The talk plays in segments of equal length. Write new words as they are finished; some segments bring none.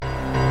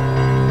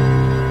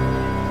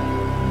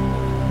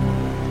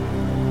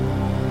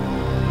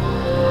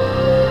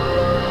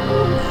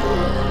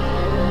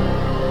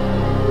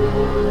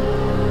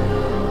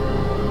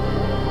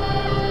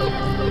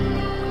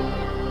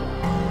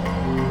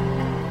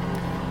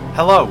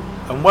Hello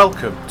and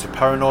welcome to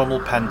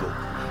Paranormal Pendle,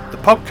 the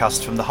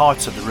podcast from the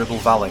heart of the Ribble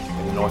Valley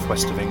in the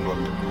northwest of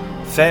England,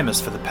 famous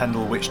for the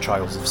Pendle witch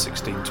trials of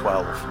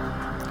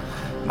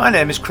 1612. My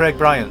name is Craig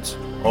Bryant,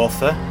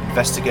 author,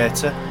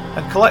 investigator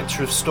and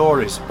collector of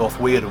stories both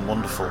weird and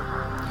wonderful.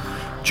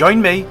 Join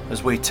me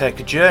as we take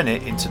a journey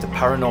into the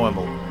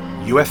paranormal,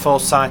 UFO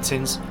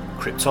sightings,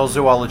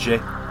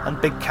 cryptozoology and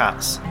big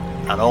cats,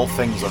 and all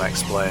things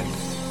unexplained.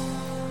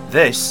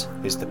 This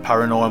is the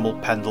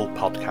Paranormal Pendle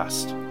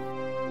podcast.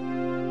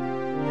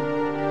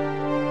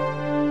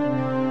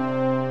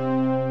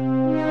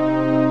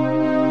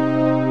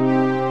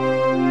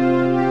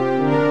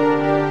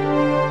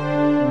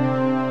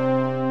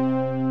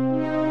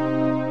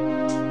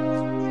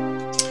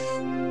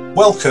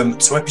 Welcome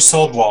to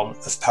episode 1 of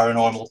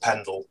Paranormal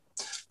Pendle,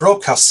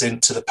 broadcasting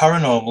to the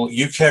Paranormal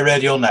UK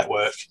Radio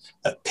Network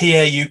at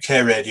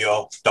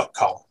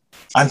paukradio.com.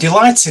 I'm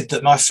delighted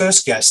that my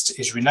first guest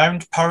is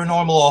renowned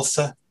paranormal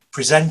author,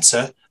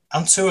 presenter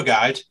and tour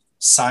guide,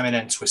 Simon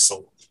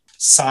Entwistle.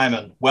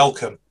 Simon,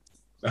 welcome.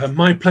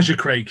 My pleasure,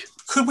 Craig.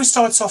 Could we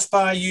start off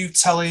by you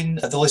telling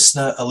the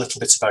listener a little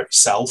bit about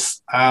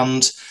yourself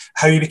and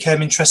how you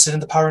became interested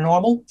in the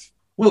paranormal?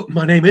 Well,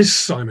 my name is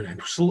Simon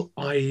Entwistle.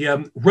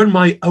 I run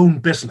my own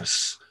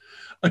business,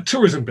 a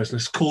tourism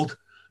business called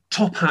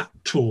Top Hat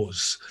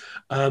Tours.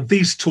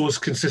 These tours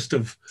consist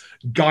of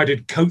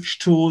guided coach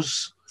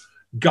tours,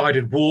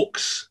 guided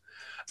walks,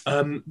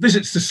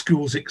 visits to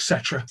schools,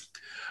 etc.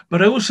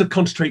 But I also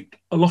concentrate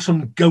a lot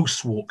on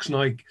ghost walks, and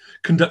I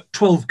conduct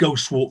 12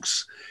 ghost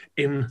walks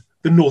in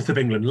the north of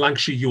England,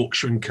 Lancashire,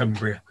 Yorkshire and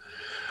Cumbria.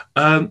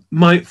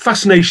 My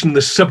fascination in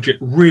the subject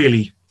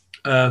really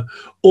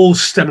all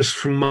stems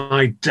from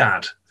my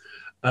dad,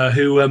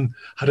 who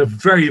had a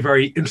very,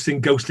 very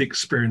interesting ghostly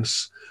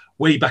experience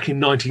way back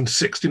in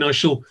 1960. And I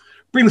shall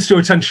bring this to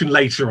your attention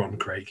later on,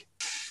 Craig.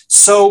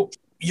 So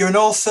you're an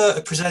author,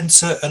 a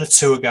presenter and a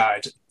tour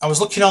guide. I was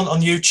looking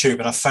on YouTube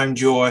and I found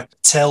your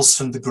Tales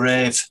from the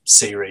Grave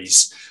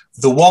series.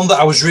 The one that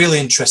I was really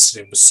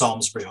interested in was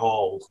Samlesbury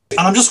Hall.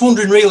 And I'm just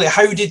wondering really,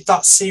 how did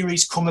that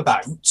series come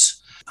about?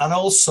 And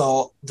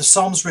also the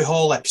Samlesbury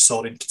Hall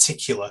episode in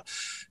particular.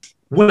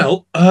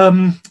 Well,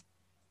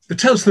 the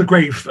Tales from the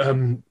Grave,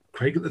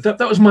 Craig, that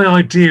was my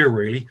idea,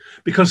 really,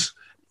 because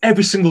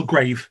every single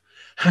grave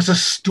has a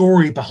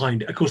story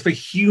behind it. Of course, they're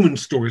human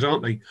stories,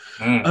 aren't they?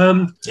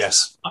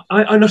 Yes.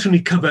 I not only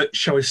cover,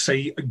 shall I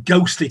say,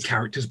 ghostly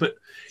characters, but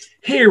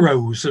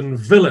heroes and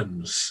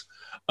villains.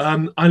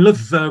 I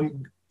love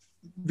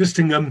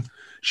visiting,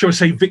 shall I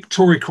say,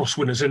 Victoria Cross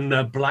winners in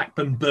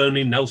Blackburn,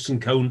 Burnley, Nelson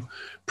Cone,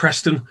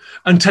 Preston,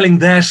 and telling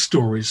their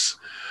stories.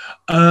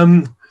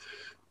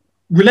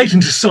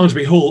 Relating to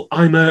Samlesbury Hall,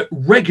 I'm a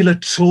regular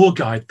tour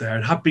guide there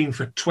and have been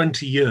for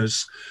 20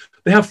 years.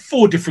 They have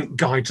 4 different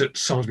guides at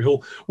Samlesbury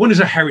Hall. One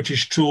is a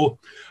heritage tour.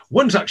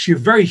 One's actually a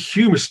very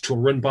humorous tour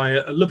run by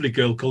a lovely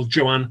girl called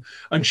Joanne,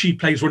 and she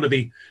plays one of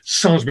the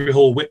Samlesbury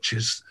Hall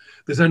witches.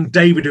 There's then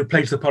David, who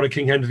plays the part of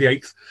King Henry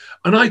VIII.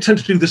 And I tend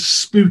to do the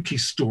spooky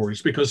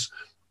stories because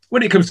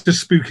when it comes to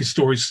spooky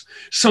stories,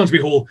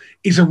 Samlesbury Hall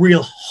is a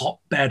real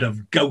hotbed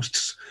of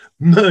ghosts,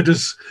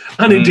 murders,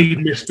 and indeed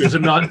mysteries.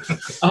 And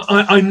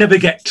I never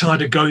get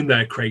tired of going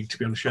there, Craig, to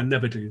be honest. I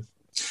never do.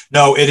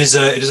 No, it is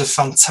a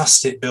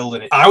fantastic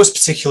building. I was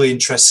particularly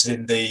interested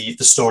in the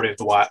story of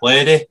the White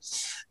Lady.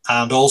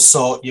 And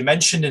also, you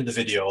mentioned in the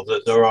video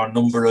that there are a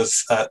number of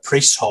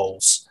priest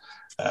holes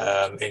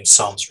in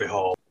Samlesbury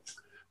Hall.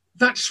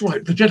 That's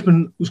right. The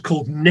gentleman was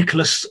called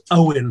Nicholas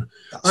Owen.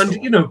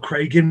 And, you know,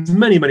 Craig, in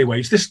many, many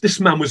ways, this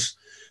man was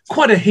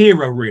quite a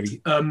hero,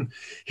 really.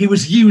 He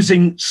was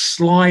using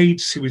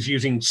slides. He was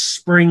using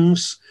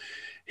springs.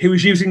 He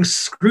was using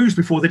screws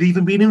before they'd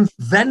even been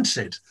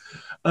invented.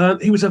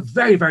 He was a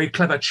very, very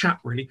clever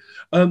chap, really.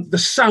 The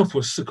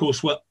Southwards, of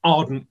course, were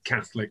ardent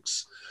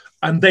Catholics,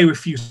 and they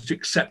refused to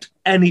accept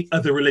any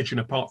other religion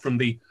apart from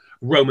the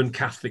Roman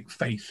Catholic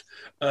faith.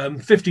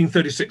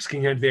 1536,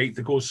 King Henry VIII,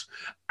 of course,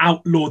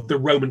 outlawed the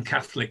Roman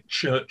Catholic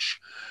Church,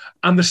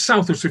 and the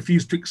Southwards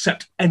refused to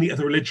accept any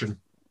other religion.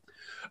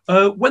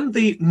 When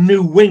the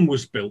new wing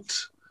was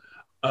built,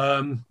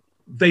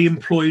 they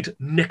employed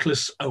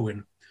Nicholas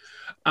Owen,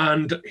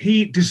 and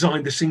he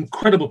designed this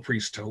incredible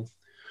priest hole,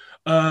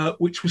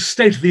 which was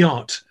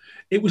state-of-the-art.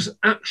 It was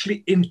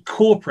actually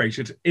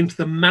incorporated into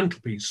the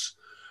mantelpiece,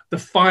 the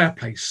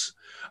fireplace,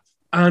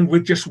 and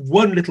with just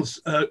one little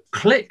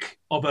click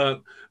of a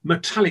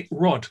metallic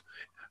rod,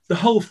 the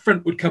whole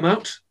front would come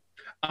out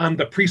and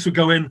the priest would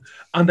go in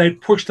and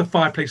they'd push the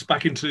fireplace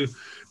back into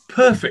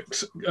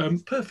perfect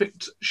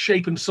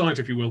shape and size,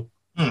 if you will.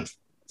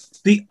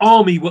 The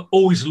army were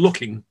always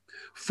looking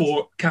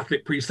for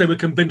Catholic priests. They were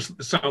convinced that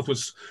the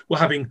Southwards were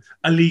having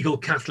illegal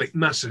Catholic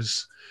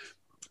masses.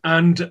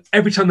 And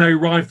every time they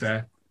arrived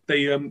there,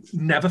 they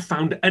never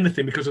found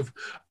anything because of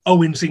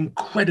Owen's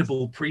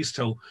incredible priest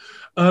hole.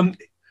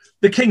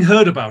 The king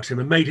heard about him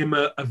and made him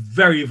a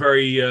very,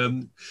 very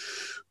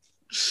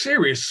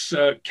serious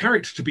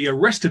character to be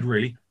arrested,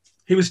 really.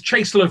 He was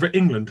chased all over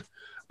England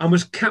and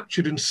was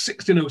captured in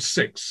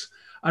 1606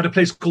 at a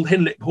place called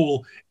Hinlip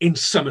Hall in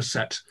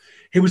Somerset.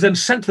 He was then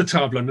sent to the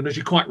Tower of London, as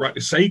you quite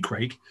rightly say,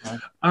 Craig,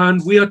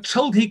 and we are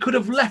told he could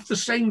have left the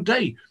same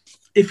day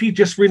if he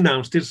just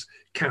renounced his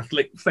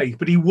Catholic faith,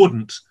 but he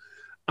wouldn't.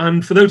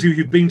 And for those of you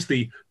who've been to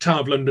the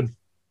Tower of London,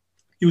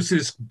 you will see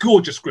this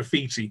gorgeous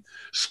graffiti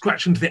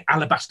scratched into the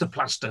alabaster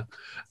plaster.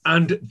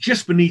 And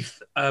just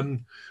beneath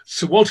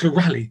Sir Walter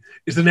Raleigh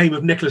is the name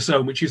of Nicholas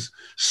Owen, which is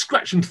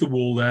scratched into the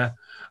wall there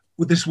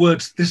with this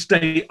words, "This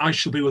day I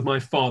shall be with my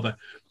father."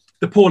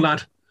 The poor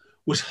lad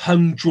was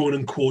hung, drawn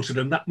and quartered,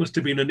 and that must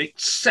have been an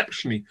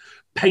exceptionally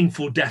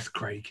painful death,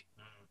 Craig.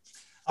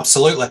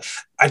 Absolutely.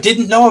 I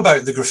didn't know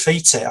about the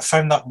graffiti. I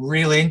found that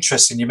really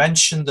interesting. You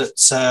mentioned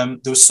that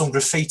there was some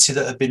graffiti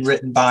that had been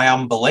written by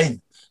Anne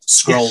Boleyn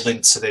scrolled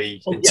into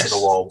the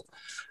wall.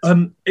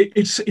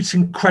 It's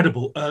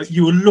incredible.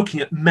 You were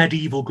looking at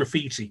medieval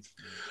graffiti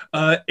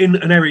in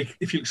an area,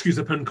 if you excuse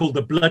the pun, called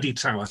the Bloody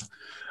Tower.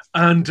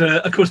 And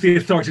of course, the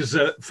authorities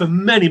for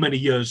many, many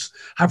years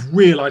have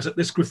realised that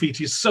this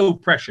graffiti is so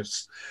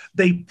precious.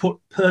 They put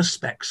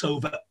perspex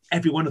over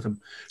every one of them,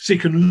 so you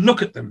can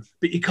look at them,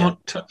 but you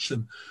can't touch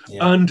them.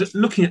 Yeah. And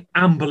looking at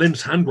Anne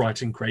Boleyn's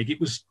handwriting, Craig, it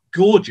was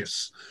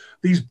gorgeous.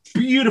 These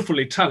beautiful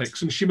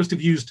italics, and she must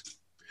have used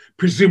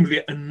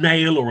presumably a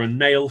nail or a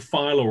nail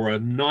file or a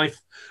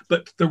knife,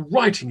 but the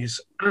writing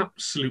is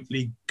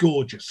absolutely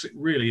gorgeous. It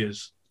really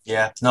is.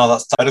 Yeah, no,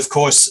 that's that. Of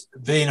course,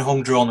 being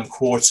hung, drawn and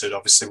quartered,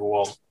 obviously we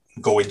won't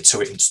go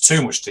into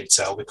too much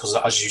detail because,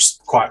 as you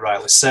quite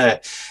rightly say,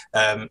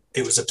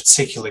 it was a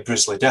particularly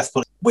grisly death.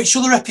 But which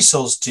other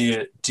episodes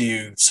do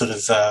you sort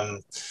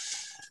of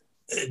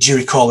do you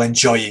recall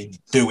enjoying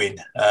doing?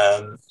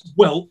 I'm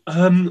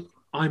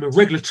a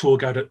regular tour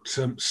guide at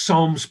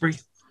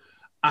Samlesbury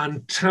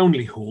and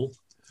Townley Hall.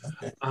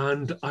 Okay.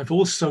 And I've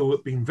also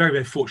been very,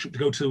 very fortunate to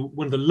go to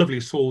one of the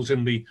loveliest halls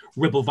in the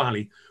Ribble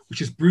Valley,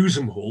 which is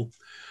Brewsham Hall.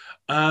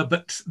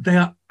 But they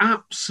are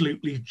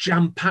absolutely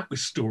jam-packed with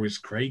stories,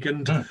 Craig.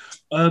 And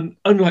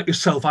unlike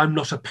yourself, I'm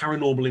not a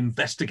paranormal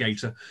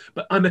investigator,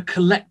 but I'm a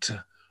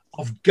collector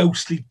of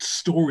ghostly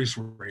stories,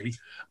 really.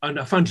 And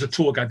I find as a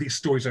tour guide, these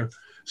stories are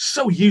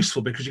so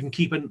useful because you can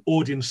keep an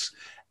audience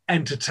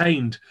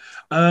entertained.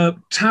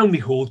 Townley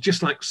Hall,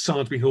 just like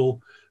Salisbury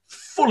Hall,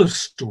 full of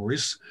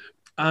stories.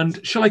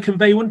 And shall I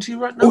convey one to you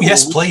right now? Oh,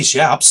 yes, please.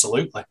 Yeah,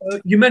 absolutely.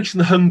 You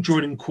mentioned the hung,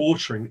 drawn and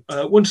quartering.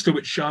 One story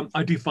which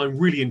I do find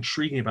really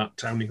intriguing about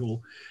Townley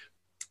Hall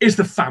is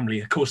the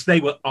family. Of course,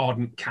 they were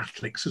ardent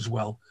Catholics as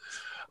well.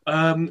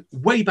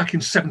 Way back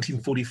in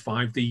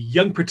 1745, the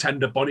young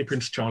pretender, Bonnie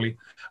Prince Charlie,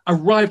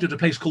 arrived at a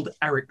place called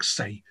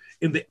Ericsay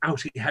in the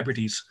Outer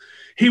Hebrides.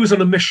 He was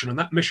on a mission, and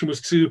that mission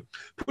was to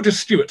put a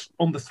Stuart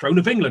on the throne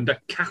of England, a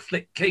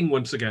Catholic king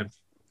once again.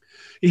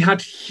 He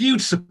had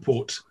huge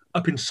support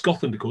up in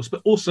Scotland, of course,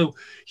 but also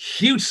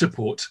huge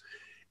support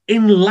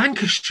in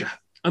Lancashire.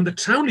 And the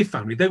Townley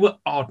family, they were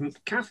ardent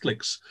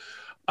Catholics.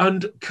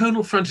 And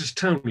Colonel Francis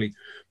Townley,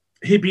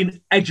 he'd been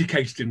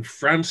educated in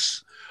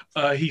France.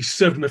 He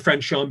served in the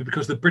French army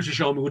because the British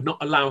army would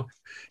not allow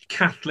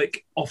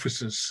Catholic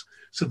officers.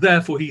 So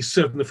therefore, he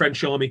served in the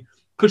French army,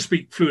 could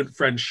speak fluent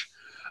French.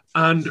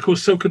 And of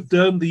course, so could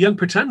the young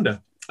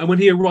pretender. And when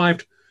he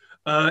arrived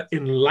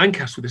in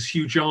Lancaster with this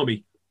huge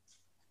army,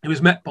 he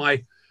was met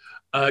by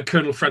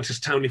Colonel Francis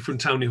Townley from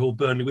Townley Hall,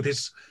 Burnley, with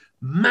his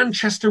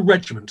Manchester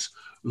regiment,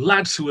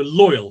 lads who were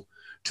loyal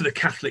to the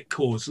Catholic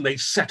cause, and they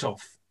set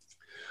off.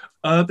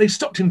 They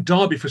stopped in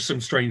Derby for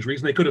some strange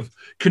reason. They could have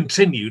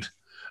continued.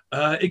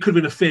 It could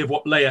have been a fear of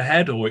what lay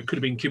ahead, or it could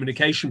have been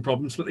communication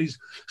problems, but they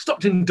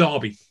stopped in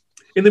Derby.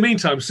 In the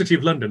meantime, City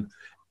of London,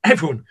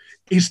 everyone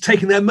is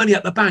taking their money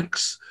at the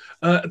banks.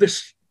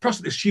 This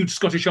huge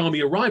Scottish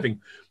army arriving.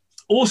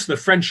 Also,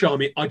 the French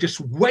army are just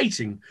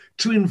waiting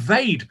to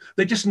invade.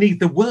 They just need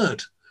the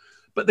word.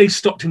 But they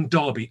stopped in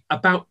Derby,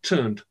 about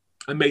turned,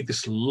 and made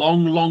this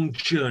long, long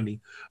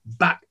journey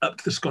back up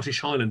to the Scottish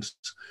Highlands.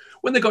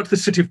 When they got to the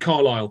city of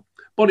Carlisle,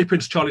 Bonnie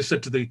Prince Charlie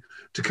said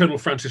to Colonel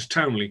Francis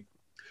Townley,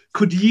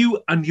 "Could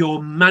you and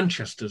your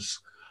Manchesters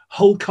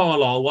hold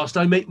Carlisle whilst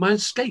I make my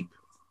escape?"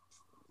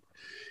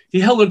 He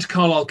held on to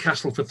Carlisle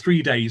Castle for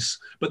 3 days,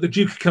 but the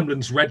Duke of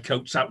Cumberland's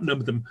redcoats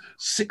outnumbered them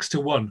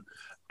 6-1,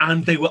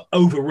 and they were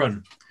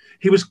overrun.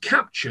 He was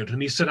captured,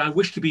 and he said, "I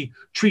wish to be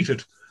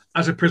treated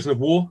as a prisoner of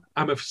war.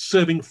 I'm a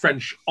serving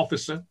French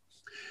officer."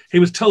 He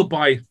was told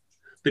by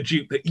the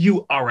Duke that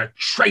 "you are a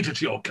traitor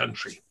to your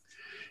country."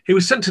 He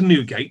was sent to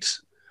Newgate,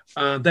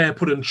 there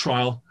put on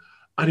trial,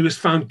 and he was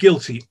found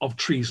guilty of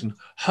treason,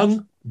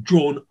 hung,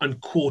 drawn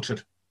and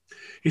quartered.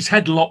 His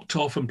head lopped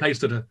off and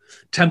placed at a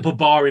Temple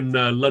Bar in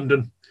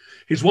London.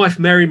 His wife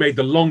Mary made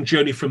the long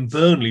journey from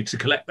Burnley to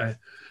collect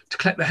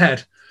the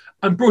head,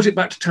 and brought it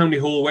back to Townley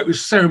Hall, where it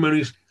was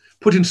ceremonies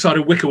put inside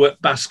a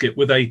wickerwork basket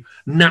with a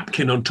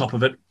napkin on top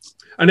of it,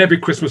 and every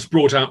Christmas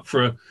brought out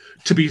to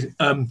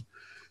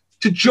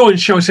join,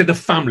 shall I say, the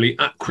family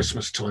at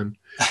Christmas time.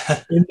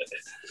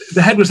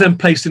 The head was then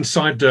placed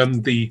inside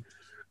the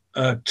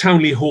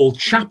Townley Hall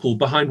chapel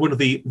behind one of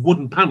the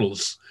wooden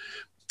panels.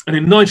 And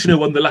in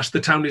 1901, the last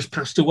of the Townleys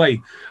passed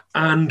away,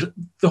 and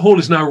the hall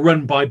is now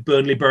run by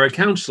Burnley Borough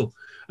Council.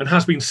 and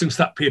has been since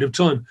that period of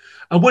time.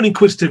 And one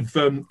inquisitive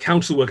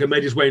council worker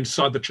made his way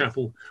inside the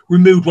chapel,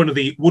 removed one of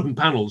the wooden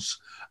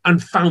panels,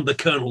 and found the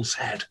colonel's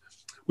head,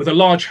 with a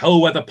large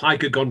hole where the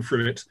pike had gone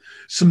through it,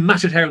 some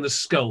matted hair in the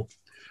skull,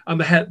 and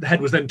the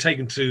head was then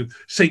taken to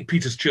St.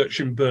 Peter's Church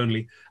in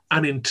Burnley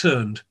and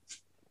interned.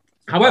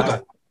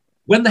 However,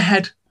 when the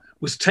head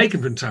was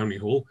taken from Townley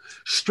Hall,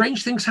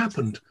 strange things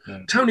happened.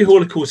 Yeah. Townley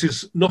Hall, of course,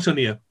 is not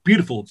only a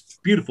beautiful,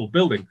 beautiful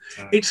building,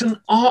 it's an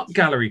art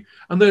gallery,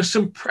 and there's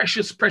some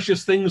precious,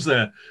 precious things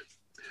there.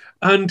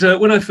 And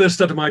when I first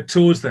started my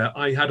tours there,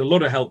 I had a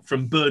lot of help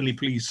from Burnley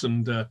Police,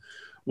 and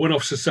one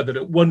officer said that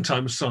at one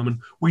time,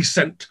 Simon, we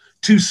sent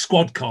 2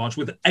 squad cars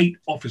with 8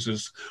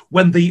 officers.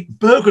 When the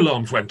burglar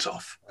alarms went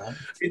off,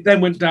 it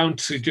then went down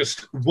to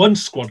just 1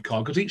 squad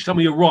car, because each time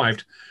we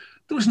arrived,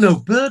 there was no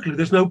burglary,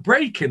 there's no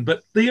break-in,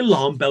 but the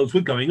alarm bells were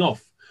going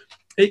off.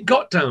 It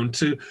got down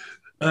to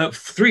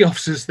 3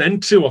 officers, then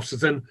 2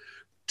 officers, then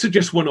to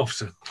just 1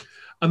 officer.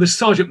 And the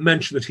sergeant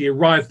mentioned that he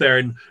arrived there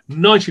in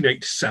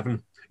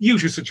 1987.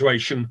 Usual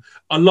situation,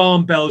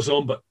 alarm bells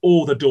on, but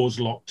all the doors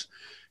locked.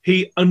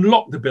 He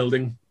unlocked the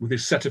building with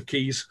his set of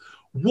keys,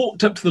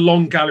 walked up to the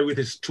long gallery with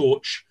his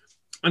torch,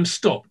 and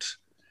stopped.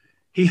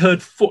 He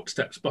heard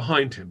footsteps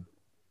behind him.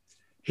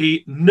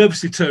 He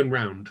nervously turned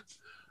round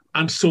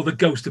and saw the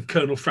ghost of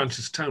Colonel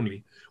Francis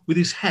Townley with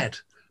his head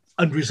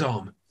under his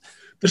arm.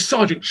 The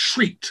sergeant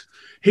shrieked.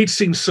 He'd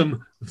seen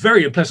some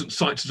very unpleasant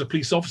sights as a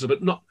police officer,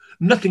 but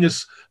nothing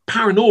as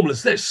paranormal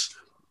as this.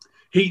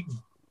 He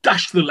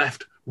dashed to the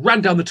left, ran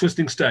down the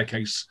twisting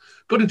staircase,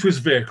 got into his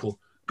vehicle,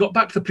 got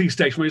back to the police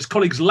station where his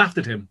colleagues laughed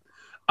at him,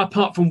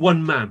 apart from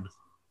one man,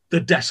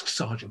 the desk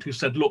sergeant, who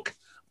said, "Look,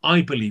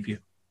 I believe you.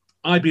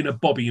 I've been a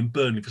bobby in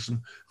Burnley for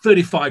some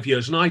 35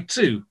 years, and I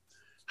too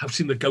have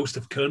seen the ghost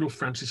of Colonel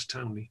Francis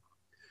Townley."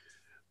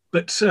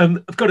 But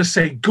I've got to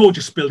say,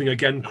 gorgeous building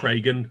again,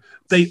 Craig, and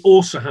they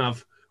also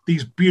have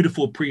these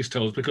beautiful priest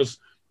holes because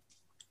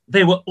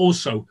they were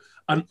also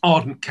an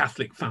ardent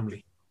Catholic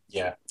family.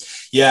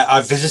 Yeah,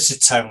 I've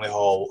visited Townley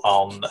Hall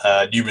on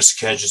numerous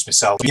occasions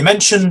myself. You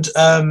mentioned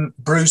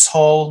Bruce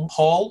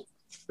Hall?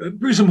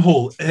 Brusham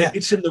Hall,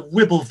 it's in the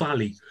Ribble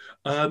Valley,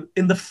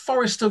 in the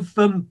Forest of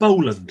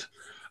Bowland.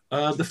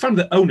 The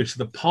family that own it is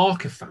the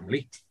Parker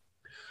family.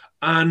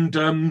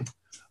 And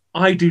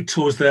I do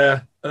tours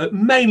there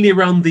mainly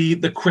around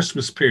the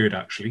Christmas period,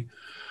 actually.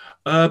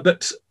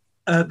 But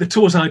the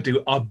tours I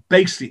do are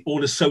basically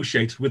all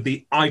associated with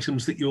the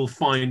items that you'll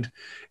find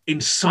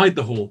inside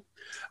the hall.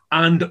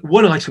 And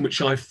one item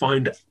which I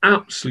find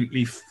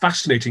absolutely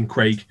fascinating,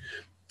 Craig,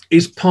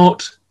 is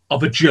part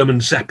of a German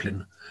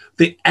Zeppelin,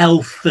 the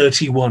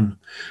L-31.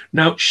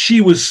 Now,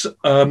 she was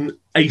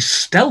a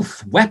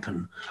stealth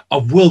weapon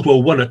of World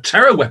War I, a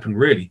terror weapon,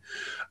 really.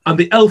 And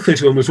the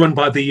L-31 was run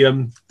by the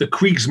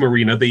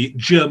Kriegsmarine, the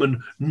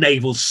German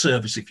naval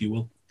service, if you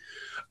will.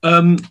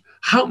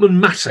 Hauptmann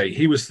Matte,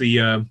 he was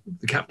the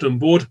captain on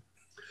board.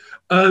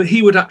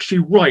 He would actually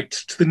write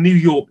to the New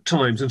York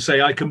Times and say,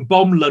 "I can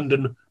bomb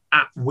London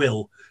at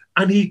will."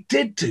 And he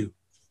did do.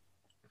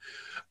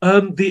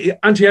 The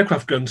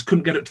anti-aircraft guns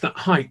couldn't get it to that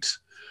height.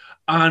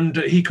 And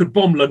he could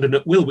bomb London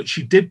at will, which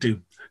he did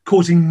do,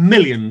 causing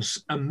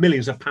millions and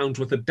millions of pounds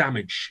worth of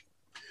damage.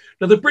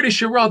 Now, the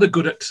British are rather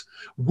good at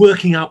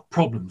working out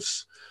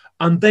problems,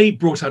 and they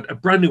brought out a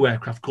brand new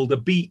aircraft called the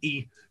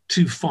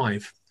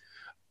BE-25,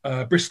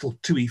 Bristol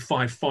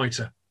 2E5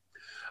 fighter.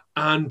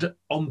 And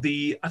on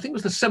I think it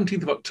was the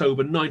 17th of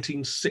October,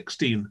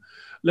 1916,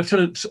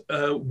 Lieutenant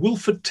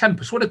Wilford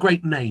Tempest, what a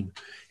great name,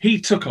 he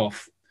took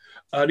off,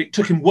 and it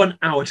took him 1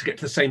 hour to get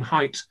to the same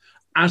height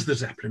as the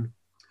Zeppelin.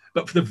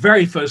 But for the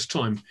very first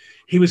time,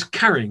 he was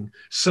carrying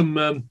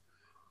some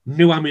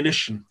new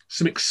ammunition,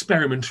 some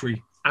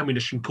experimentary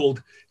ammunition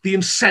called the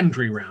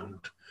incendiary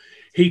round.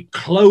 He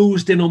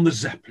closed in on the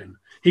Zeppelin.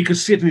 He could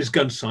see it in his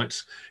gun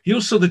sights. He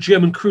also saw the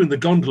German crew in the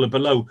gondola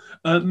below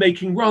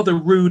making rather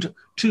rude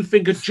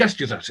 2-finger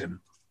gestures at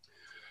him.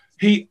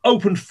 He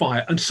opened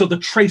fire and saw the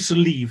tracer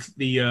leave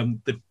the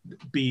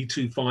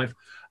BE-25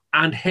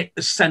 and hit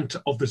the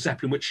centre of the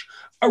Zeppelin, which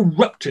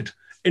erupted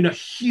in a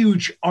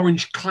huge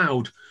orange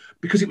cloud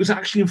because it was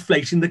actually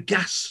inflating the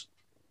gas.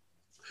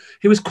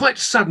 He was quite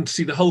saddened to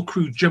see the whole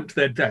crew jump to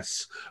their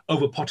deaths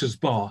over Potter's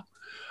Bar.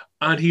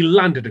 And he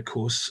landed, of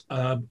course,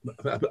 a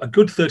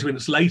good 30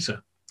 minutes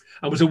later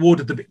and was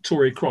awarded the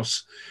Victoria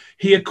Cross.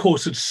 He, of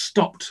course, had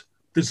stopped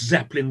the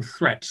Zeppelin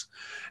threat.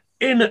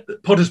 In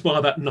Potter's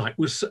Bar that night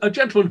was a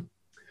gentleman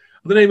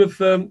by the name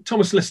of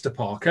Thomas Lister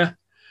Parker.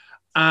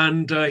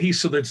 And he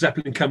saw the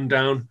Zeppelin come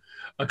down.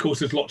 Of course,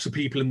 there's lots of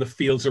people in the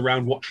fields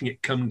around watching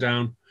it come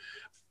down.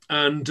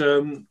 And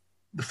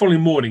the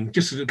following morning,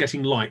 just as it was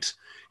getting light,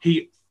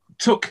 he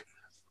took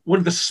one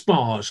of the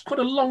spars, quite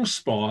a long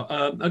spar,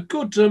 a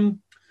good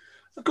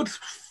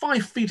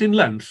 5 feet in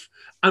length,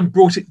 and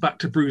brought it back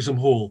to Brusham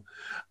Hall.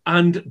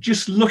 And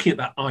just looking at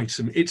that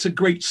item, it's a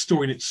great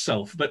story in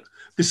itself. But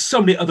there's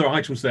so many other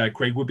items there,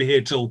 Craig. We'll be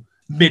here till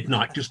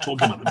midnight just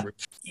talking about them.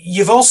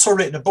 You've also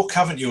written a book,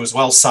 haven't you, as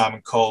well,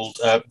 Simon, called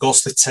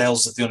Ghostly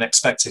Tales of the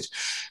Unexpected.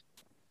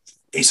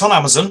 It's on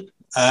Amazon.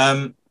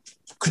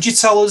 Could you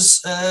tell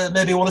us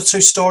maybe one or two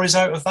stories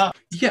out of that?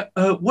 Yeah,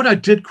 what I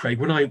did, Craig,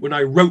 when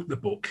I wrote the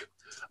book,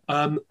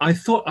 I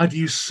thought I'd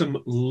use some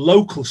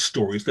local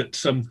stories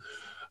that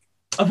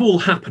have all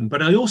happened,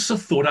 but I also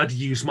thought I'd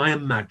use my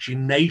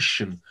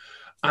imagination.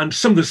 And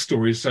some of the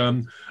stories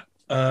are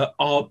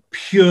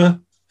pure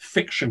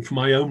fiction from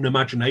my own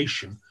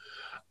imagination.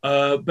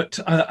 But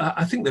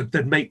I think that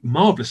they'd make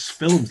marvellous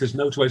films. There's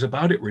no two ways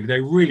about it, really.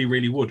 They really,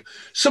 really would.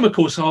 Some, of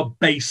course, are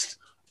based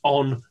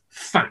on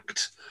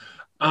fact.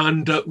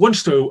 And one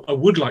story I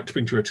would like to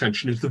bring to your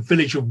attention is the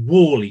village of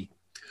Whalley.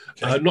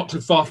 Okay. Not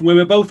too far from where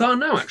we both are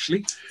now,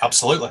 actually.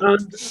 Absolutely.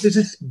 And there's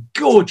this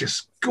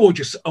gorgeous,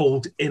 gorgeous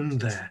old inn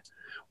there,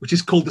 which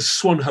is called the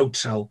Swan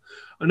Hotel.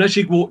 And as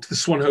you walk to the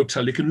Swan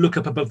Hotel, you can look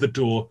up above the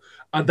door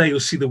and there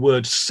you'll see the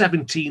word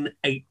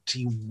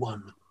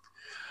 1781.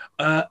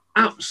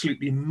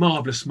 Absolutely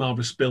marvellous,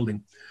 marvellous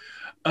building.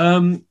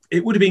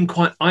 It would have been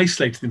quite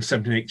isolated in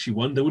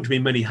 1781. There wouldn't have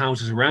been many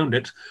houses around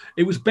it.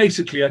 It was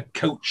basically a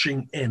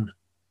coaching inn.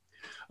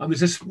 And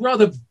there's this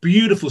rather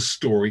beautiful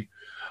story.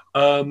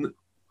 The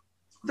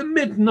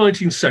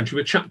mid-19th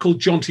century, a chap called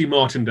John T.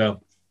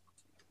 Martindale.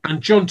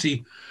 And John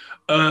T.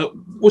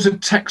 Was a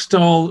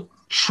textile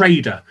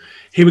trader.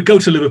 He would go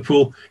to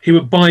Liverpool, he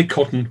would buy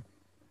cotton,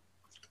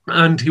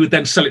 and he would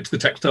then sell it to the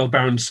textile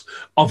barons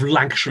of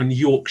Lancashire and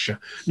Yorkshire.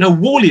 Now,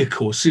 Whalley, of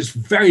course, is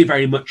very,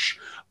 very much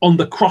on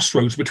the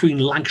crossroads between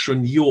Lancashire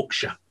and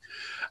Yorkshire.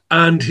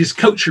 And his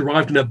coach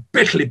arrived on a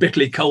bitterly,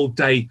 bitterly cold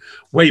day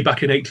way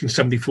back in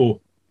 1874.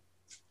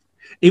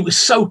 It was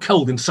so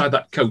cold inside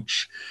that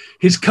coach,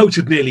 his coat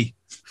had nearly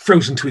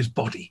frozen to his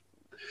body.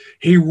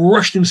 He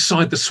rushed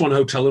inside the Swan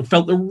Hotel and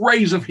felt the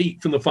rays of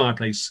heat from the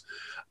fireplace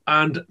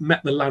and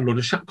met the landlord,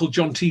 a chap called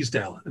John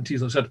Teasdale. And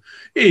Teasdale said,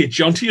 "Hey,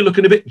 John T, you're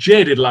looking a bit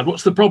jaded, lad.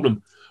 What's the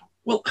problem?"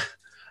 "Well,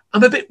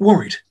 I'm a bit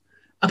worried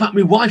about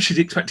my wife. She's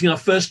expecting our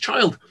first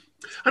child.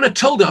 And I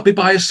told her I'll be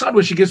by her side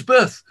when she gives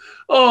birth."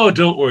 "Oh,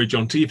 don't worry,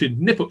 John T. If you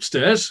nip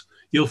upstairs,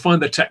 you'll find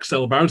the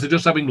textile barons. They're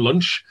just having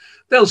lunch.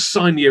 They'll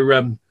sign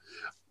your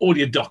all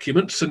your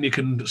documents and you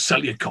can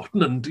sell your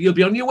cotton and you'll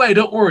be on your way.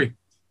 Don't worry."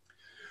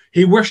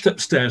 He rushed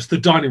upstairs to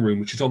the dining room,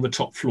 which is on the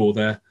top floor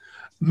there,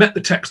 met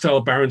the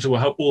textile barons who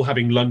were all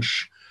having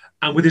lunch,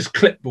 and with his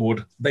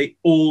clipboard, they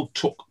all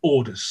took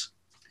orders.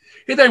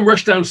 He then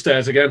rushed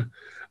downstairs again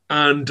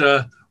and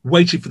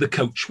waited for the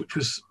coach, which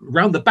was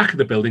round the back of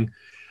the building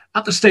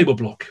at the stable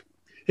block.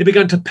 He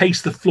began to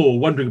pace the floor,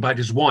 wondering about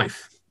his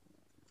wife.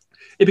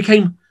 It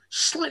became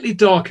slightly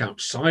dark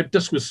outside.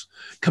 Dusk was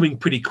coming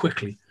pretty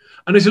quickly.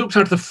 And as he looked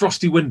out of the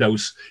frosty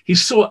windows, he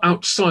saw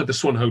outside the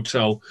Swan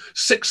Hotel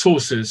 6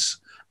 horses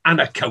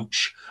and a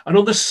coach. And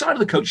on the side of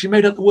the coach, he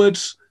made out the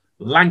words,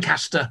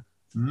 "Lancaster,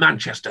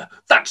 Manchester.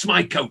 That's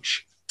my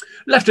coach."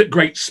 Left at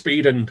great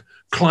speed and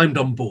climbed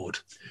on board.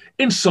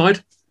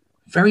 Inside,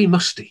 very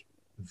musty,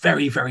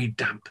 very, very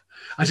damp.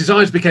 As his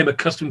eyes became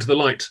accustomed to the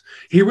light,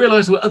 he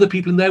realised there were other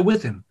people in there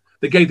with him.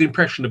 They gave the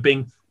impression of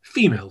being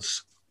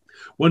females.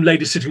 One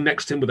lady sitting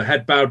next to him with her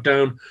head bowed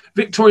down,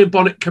 Victorian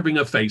bonnet covering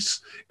her face.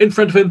 In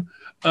front of him,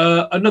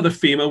 another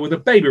female with a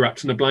baby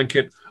wrapped in a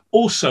blanket,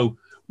 also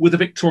with a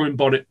Victorian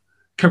bonnet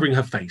covering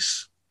her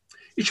face.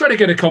 He tried to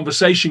get a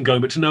conversation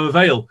going, but to no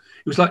avail.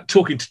 It was like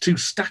talking to 2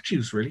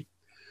 statues, really.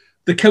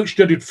 The coach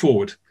judged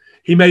forward.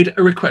 He made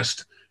a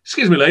request.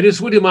 "Excuse me,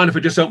 ladies, would you mind if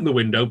I just open the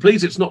window,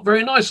 please? It's not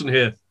very nice in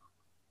here."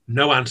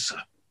 No answer.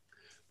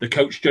 The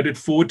coach judged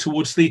forward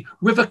towards the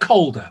River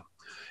Calder.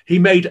 He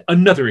made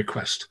another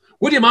request.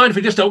 "Would you mind if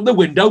I just open the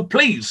window,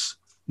 please?"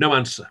 No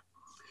answer.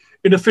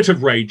 In a fit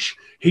of rage,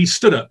 he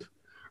stood up,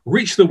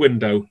 reached the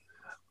window,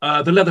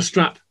 the leather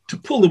strap to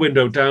pull the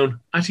window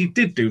down. As he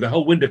did do, the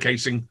whole window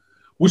casing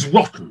was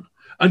rotten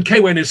and came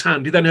away in his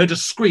hand. He then heard a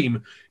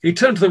scream. He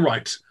turned to the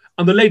right,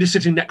 and the lady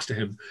sitting next to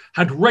him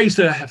had raised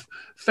her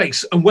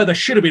face, and where there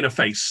should have been a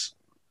face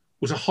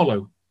was a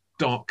hollow,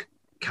 dark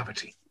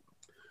cavity.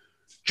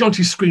 John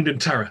T. screamed in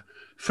terror,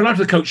 fell out of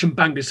the coach and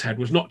banged his head,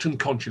 was knocked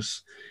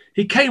unconscious.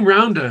 He came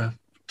round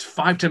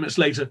 5-10 minutes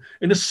later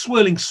in a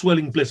swirling,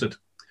 swirling blizzard.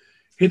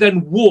 He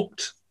then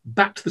walked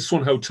back to the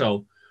Swan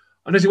Hotel,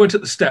 and as he went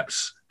up the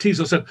steps,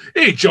 Teasdale said,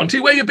 "Hey, John T,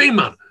 where you been,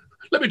 man?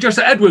 Let me dress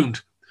a head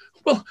wound."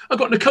 "Well, I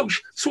got in a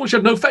coach, swore she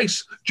had no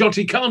face." "John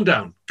T, calm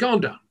down,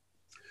 calm down.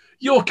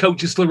 Your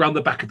coach is still around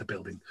the back of the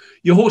building.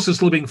 Your horse is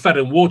still being fed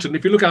and watered, and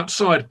if you look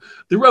outside,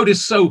 the road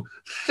is so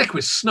thick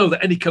with snow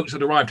that any coach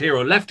that arrived here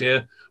or left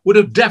here would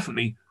have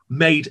definitely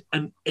made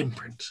an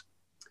imprint."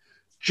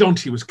 John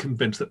T was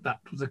convinced that that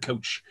was the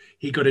coach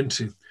he got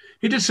into.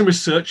 He did some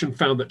research and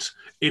found that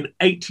in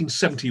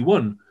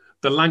 1871,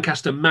 the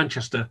Lancaster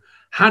Manchester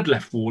had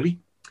left Whalley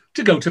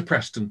to go to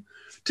Preston.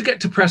 To get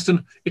to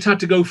Preston, it had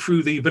to go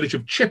through the village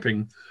of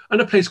Chipping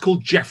and a place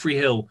called Jeffrey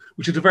Hill,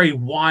 which is a very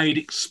wide,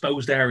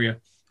 exposed area.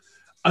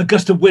 A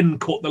gust of wind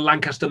caught the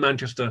Lancaster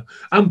Manchester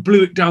and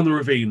blew it down the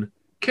ravine,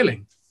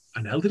 killing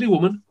an elderly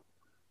woman,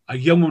 a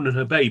young woman and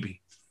her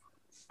baby,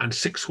 and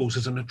 6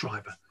 horses and a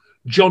driver.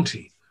 John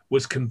T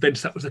was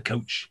convinced that was the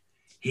coach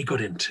he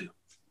got into.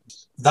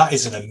 That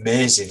is an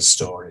amazing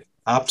story.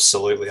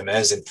 Absolutely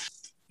amazing.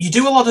 You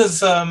do a lot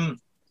of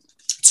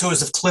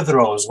tours of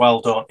Clitheroe as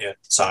well, don't you,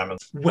 Simon?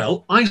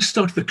 Well, I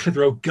started the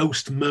Clitheroe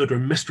Ghost, Murder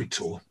and Mystery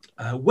Tour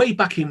way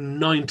back in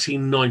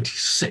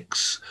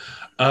 1996.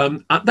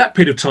 At that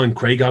period of time,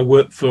 Craig, I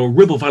worked for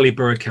Ribble Valley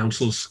Borough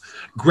Council's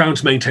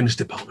Grounds Maintenance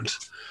Department.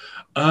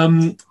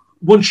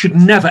 One should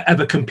never,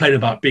 ever complain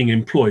about being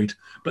employed,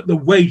 but the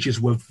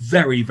wages were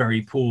very,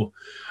 very poor.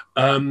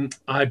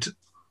 I'd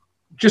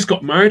just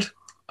got married.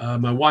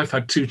 My wife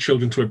had 2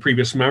 children to a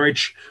previous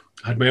marriage.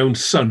 I had my own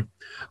son.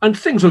 And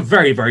things were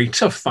very, very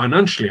tough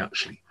financially,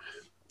 actually.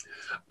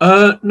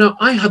 Now,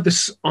 I had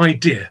this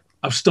idea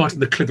of starting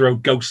the Clitheroe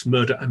Ghost,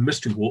 Murder and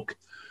Mystery Walk,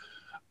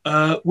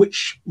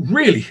 which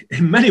really,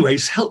 in many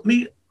ways, helped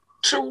me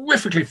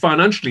terrifically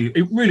financially.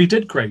 It really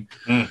did, Craig.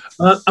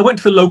 I went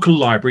to the local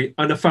library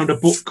and I found a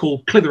book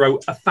called Clitheroe,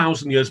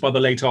 1,000 Years by the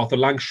late Arthur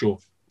Langshaw.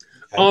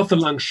 Okay. Arthur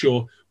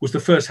Langshaw was the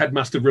first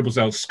headmaster of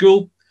Ribblesdale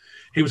School.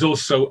 He was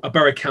also a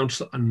borough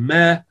councillor and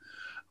mayor.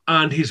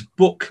 And his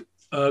book,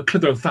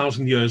 Clitheroe,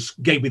 1,000 Years,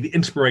 gave me the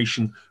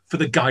inspiration for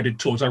the guided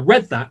tours. I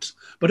read that,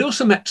 but I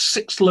also met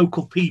 6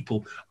 local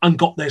people and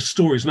got their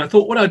stories. And I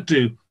thought what I'd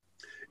do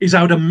is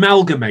I would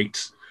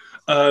amalgamate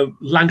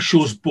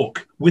Langshaw's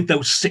book with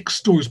those 6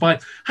 stories by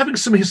having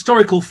some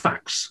historical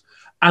facts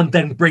and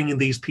then bringing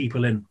these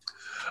people in.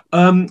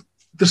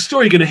 The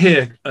story you're going to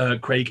hear,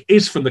 Craig,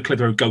 is from the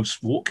Clitheroe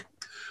Ghost Walk.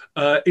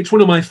 It's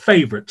one of my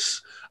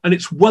favourites, and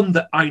it's one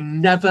that I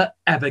never,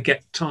 ever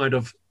get tired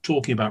of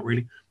talking about,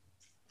 really.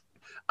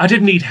 I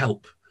did need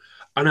help,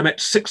 and I met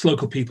 6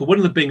 local people, one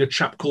of them being a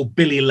chap called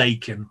Billy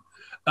Lakin.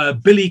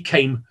 Billy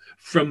came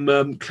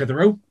from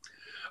Clitheroe.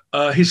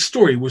 His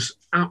story was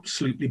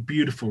absolutely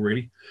beautiful,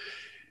 really.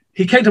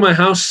 He came to my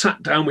house,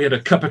 sat down, we had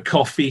a cup of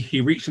coffee, he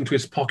reached into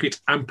his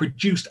pocket and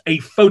produced a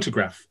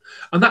photograph.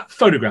 And that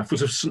photograph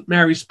was of St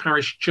Mary's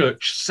Parish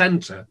Church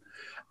Centre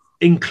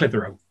in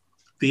Clitheroe,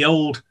 the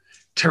old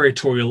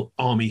Territorial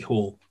Army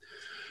Hall.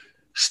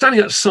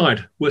 Standing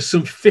outside were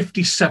some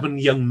 57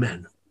 young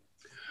men.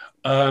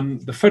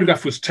 The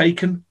photograph was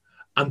taken,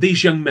 and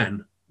these young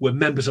men were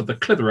members of the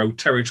Clitheroe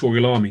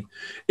Territorial Army.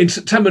 In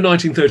September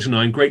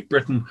 1939, Great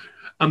Britain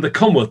and the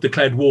Commonwealth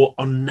declared war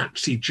on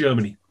Nazi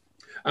Germany.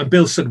 And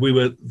Bill said we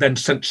were then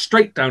sent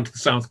straight down to the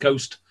south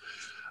coast,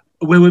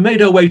 where we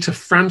made our way to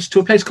France to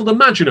a place called the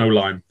Maginot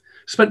Line.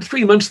 Spent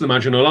 3 months on the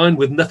Maginot Line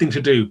with nothing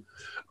to do,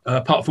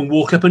 apart from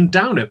walk up and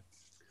down it.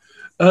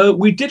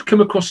 We did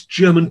come across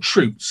German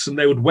troops, and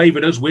they would wave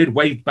at us, we'd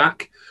wave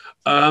back.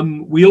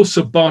 We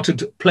also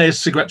bartered players'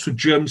 cigarettes with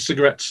German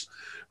cigarettes,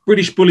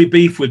 British bully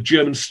beef with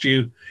German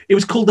stew. It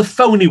was called the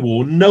Phony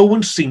War. No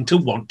one seemed to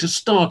want to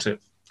start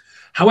it.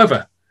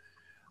 However,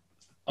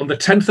 on the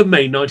 10th of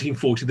May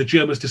 1940, the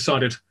Germans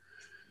decided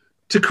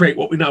to create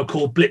what we now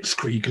call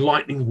Blitzkrieg,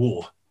 lightning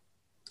war.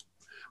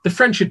 The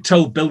French had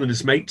told Bill and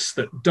his mates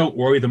that, don't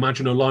worry, the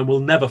Maginot Line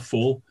will never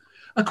fall.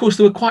 Of course,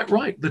 they were quite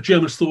right. The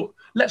Germans thought,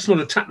 let's not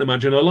attack the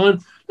Maginot Line,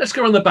 let's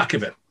go around the back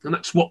of it. And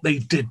that's what they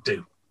did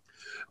do.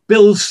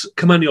 Bill's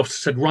commanding officer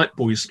said, right,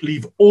 boys,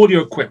 leave all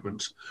your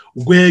equipment.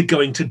 We're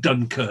going to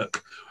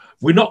Dunkirk.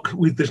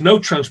 There's no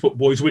transport,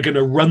 boys. We're going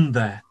to run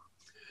there.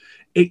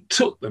 It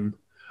took them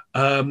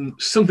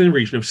something in the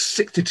region of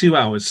 62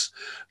 hours,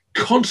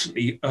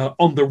 constantly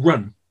on the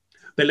run.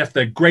 They left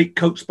their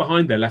greatcoats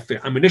behind, they left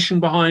their ammunition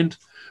behind,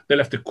 they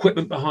left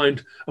equipment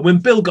behind. And when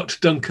Bill got to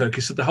Dunkirk,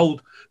 he said the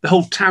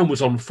whole town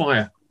was on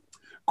fire.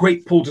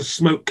 Great pools of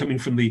smoke coming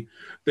from the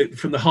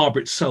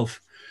harbour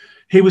itself.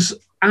 He was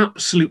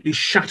absolutely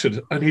shattered,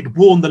 and he'd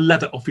worn the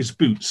leather off his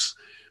boots.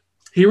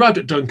 He arrived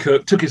at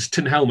Dunkirk, took his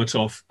tin helmet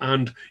off,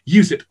 and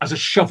used it as a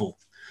shovel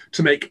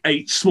to make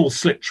a small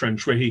slit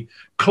trench, where he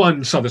climbed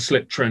inside the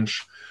slit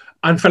trench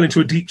and fell into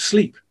a deep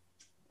sleep.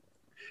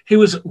 He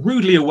was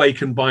rudely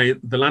awakened by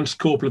the Lance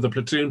Corporal of the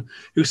platoon,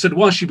 who said,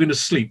 whilst you've been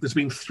asleep, there's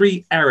been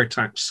 3 air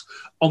attacks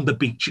on the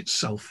beach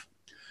itself.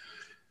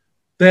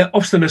 Their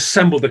officer then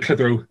assembled the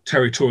Clitheroe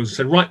Territorials and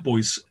said, right,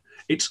 boys,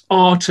 it's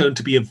our turn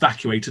to be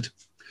evacuated.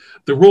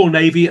 The Royal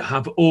Navy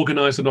have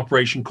organised an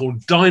operation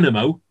called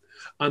Dynamo,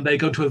 and they're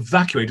going to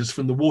evacuate us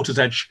from the water's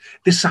edge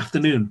this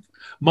afternoon.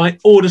 My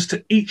orders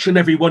to each and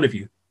every one of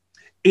you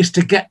is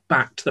to get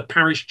back to the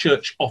parish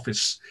church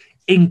office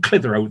in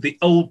Clitheroe, the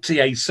old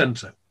TA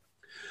centre.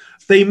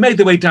 They made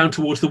their way down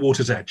towards the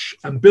water's edge,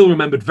 and Bill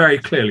remembered very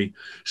clearly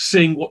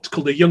seeing what's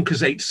called a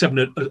Junkers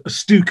 87, a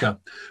Stuka,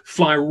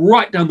 fly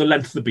right down the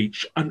length of the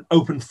beach and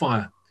open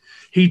fire.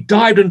 He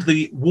dived into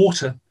the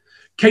water,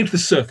 came to the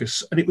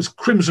surface, and it was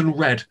crimson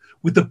red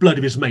with the blood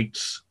of his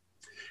mates.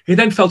 He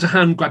then felt a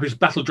hand grab his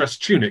battle-dress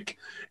tunic.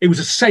 It was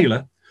a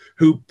sailor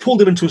who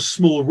pulled him into a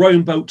small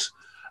rowing boat,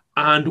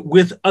 and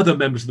with other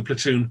members of the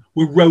platoon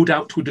were rowed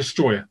out to a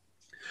destroyer.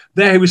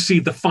 There he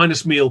received the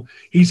finest meal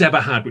he's ever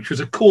had, which was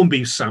a corned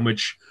beef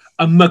sandwich,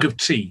 a mug of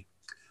tea,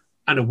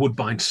 and a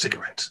Woodbine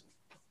cigarette.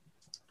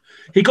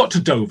 He got to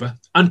Dover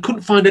and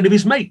couldn't find any of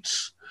his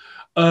mates.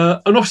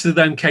 An officer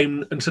then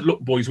came and said,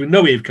 look, boys, we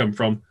know where you've come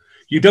from.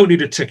 You don't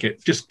need a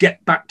ticket. Just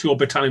get back to your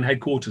battalion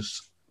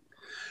headquarters.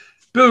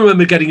 Bill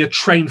remembered getting a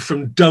train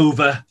from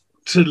Dover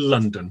to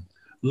London,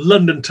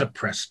 London to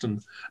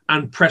Preston,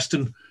 and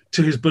Preston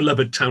to his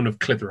beloved town of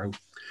Clitheroe.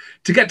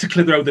 To get to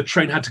Clitheroe, the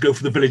train had to go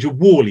for the village of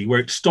Worley, where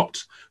it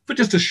stopped for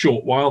just a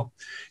short while.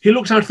 He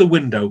looked out of the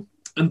window,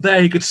 and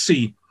there he could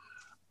see,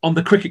 on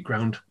the cricket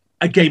ground,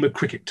 a game of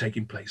cricket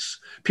taking place.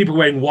 People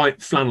wearing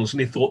white flannels, and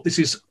he thought, this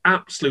is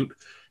absolute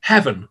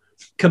heaven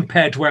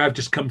compared to where I've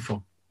just come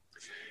from.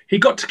 He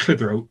got to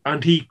Clitheroe,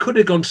 and he could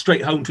have gone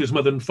straight home to his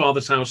mother and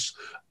father's house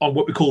on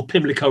what we call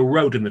Pimlico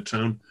Road in the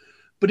town,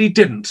 but he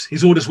didn't.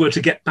 His orders were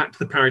to get back to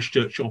the parish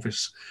church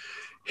office.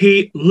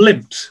 He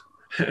limped,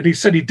 and he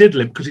said he did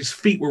limp because his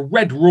feet were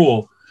red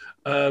raw,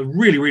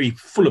 really, really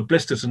full of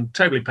blisters and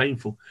terribly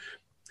painful.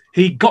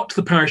 He got to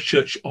the parish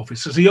church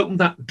office. As he opened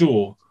that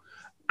door,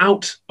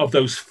 out of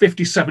those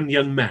 57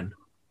 young men,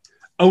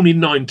 only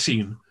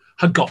 19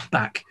 had got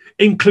back,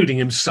 including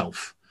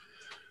himself.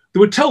 They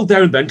were told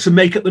there and then to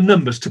make up the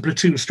numbers to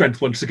platoon strength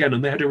once again,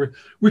 and they had a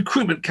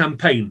recruitment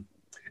campaign.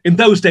 In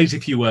those days,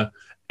 if you were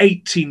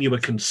 18, you were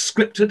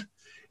conscripted.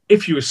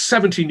 If you were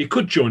 17, you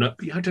could join up,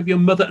 but you had to have your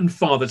mother and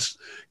father's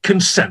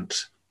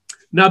consent.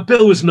 Now,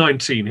 Bill was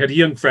 19. He had a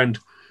young friend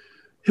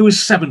who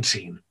was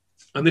 17.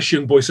 And this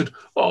young boy said,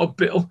 "Oh,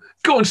 Bill,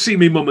 go and see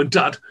me mum and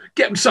dad.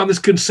 Get them to sign this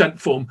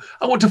consent form.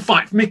 I want to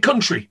fight for my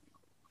country."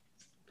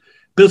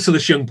 Bill said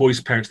this young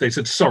boy's parents, they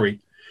said, "Sorry,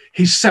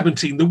 he's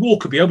 17. The war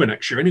could be over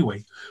next year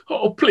anyway."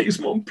 "Oh, please,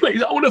 mum,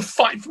 please. I want to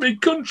fight for my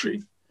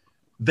country."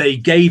 They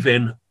gave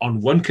in on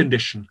one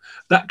condition,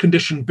 that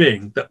condition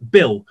being that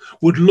Bill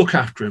would look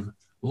after him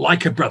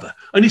like a brother.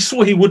 And he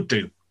swore he would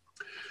do.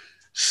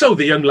 So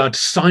the young lad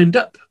signed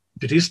up,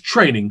 did his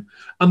training,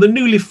 and the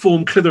newly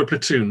formed Clitheroe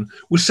platoon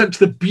was sent to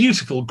the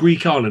beautiful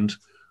Greek island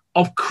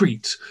of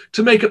Crete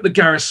to make up the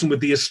garrison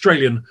with the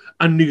Australian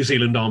and New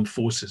Zealand armed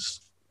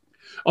forces.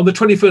 On the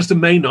 21st of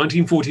May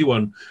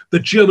 1941, the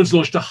Germans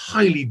launched a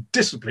highly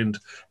disciplined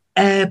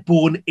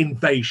airborne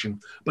invasion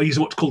by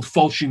using what's called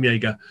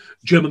Fallschirmjäger,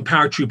 German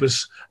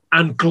paratroopers,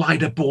 and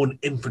glider-borne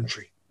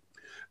infantry.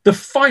 The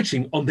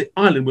fighting on the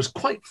island was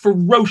quite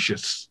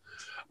ferocious,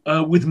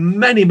 with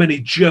many, many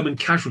German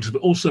casualties,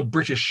 but also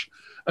British,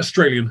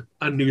 Australian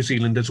and New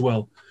Zealand as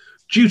well.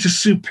 Due to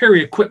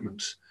superior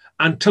equipment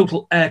and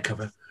total air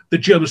cover, the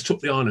Germans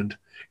took the island.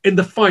 In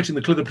the fighting,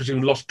 the Clitheroe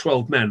platoon lost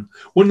 12 men,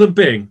 one of them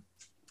being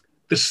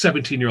the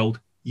 17-year-old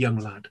young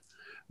lad.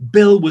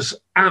 Bill was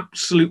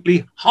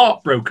absolutely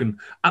heartbroken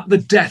at the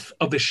death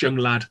of this young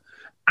lad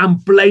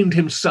and blamed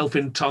himself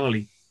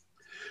entirely.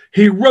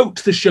 He wrote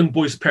to this young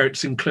boy's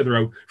parents in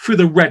Clitheroe through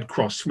the Red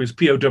Cross from his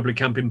POW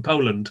camp in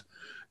Poland,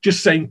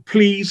 just saying,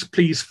 "Please,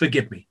 please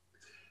forgive me."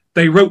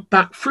 They wrote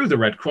back through the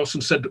Red Cross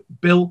and said,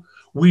 "Bill,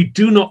 we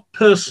do not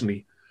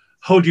personally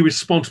hold you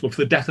responsible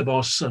for the death of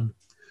our son."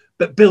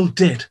 But Bill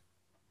did.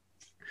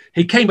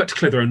 He came back to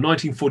Clitheroe in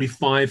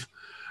 1945,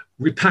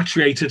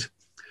 repatriated,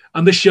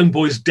 and this young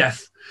boy's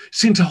death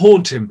seemed to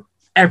haunt him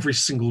every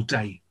single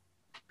day.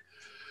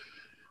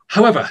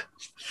 However,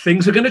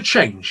 things are going to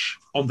change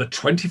on the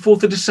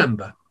 24th of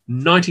December,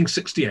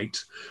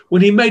 1968,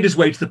 when he made his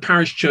way to the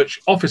parish church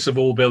office of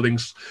all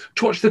buildings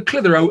to watch the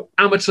Clitheroe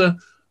Amateur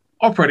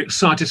Operatic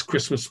Scientist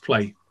Christmas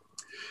play.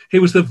 He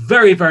was the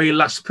very, very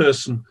last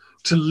person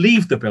to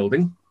leave the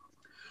building,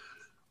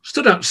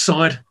 stood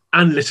outside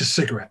and lit a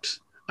cigarette.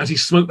 As he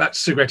smoked that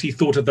cigarette, he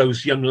thought of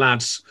those young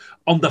lads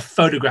on the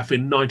photograph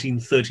in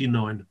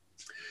 1939.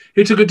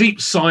 He took a deep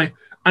sigh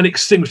and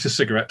extinguished the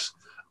cigarette,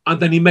 and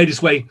then he made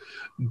his way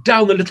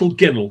down the little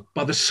ginnel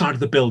by the side of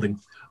the building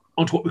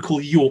onto what we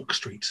call York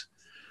Street.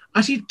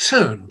 As he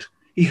turned,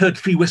 he heard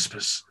three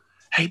whispers.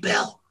 "Hey,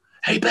 Bill!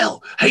 Hey,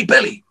 Bill! Hey,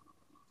 Billy!"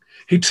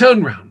 He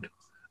turned round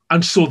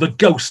and saw the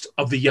ghost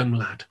of the young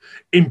lad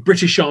in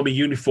British Army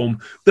uniform.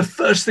 The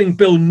first thing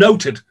Bill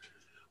noted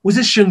was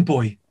this young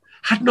boy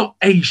had not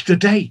aged a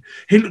day.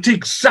 He looked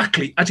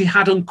exactly as he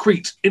had on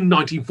Crete in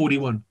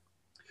 1941.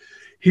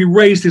 He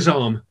raised his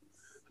arm.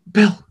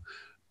 Bill,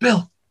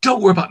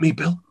 don't worry about me,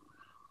 Bill.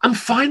 I'm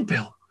fine,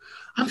 Bill.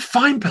 I'm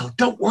fine, Bill.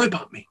 Don't worry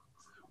about me."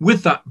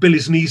 With that,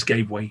 Billy's knees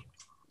gave way.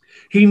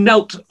 He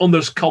knelt on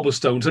those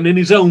cobblestones, and in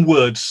his own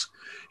words,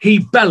 he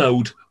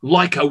bellowed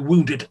like a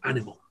wounded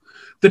animal.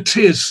 The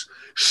tears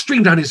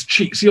streamed down his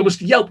cheeks. He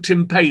almost yelped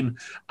in pain.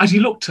 As he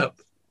looked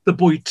up, the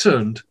boy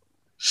turned,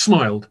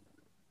 smiled,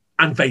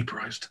 and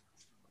vaporized.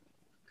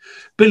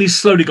 Billy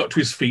slowly got to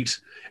his feet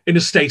in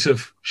a state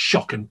of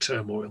shock and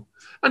turmoil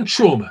and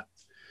trauma.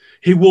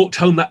 He walked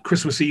home that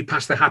Christmas Eve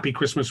past the happy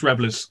Christmas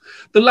revelers.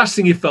 The last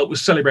thing he felt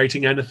was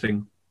celebrating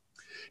anything.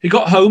 He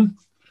got home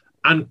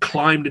and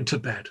climbed into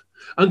bed,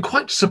 and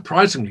quite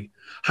surprisingly,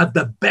 had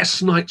the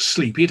best night's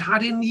sleep he'd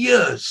had in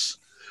years.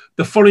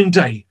 The following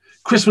day,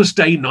 Christmas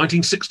Day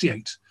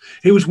 1968,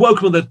 he was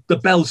woken by the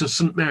bells of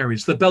St.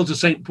 Mary's, the bells of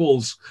St.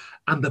 Paul's,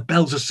 and the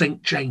bells of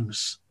St.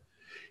 James.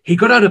 He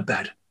got out of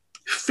bed,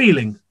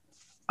 feeling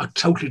a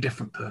totally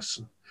different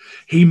person.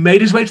 He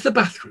made his way to the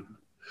bathroom.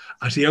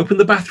 As he opened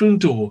the bathroom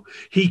door,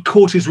 he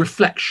caught his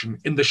reflection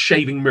in the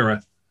shaving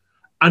mirror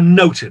and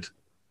noted,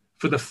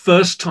 for the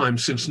first time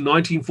since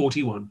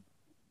 1941,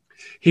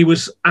 he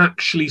was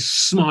actually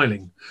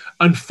smiling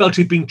and felt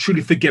he'd been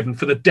truly forgiven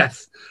for the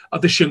death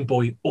of this young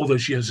boy all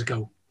those years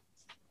ago.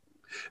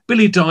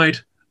 Billy died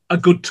a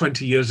good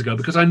 20 years ago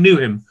because I knew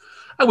him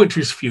I went to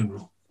his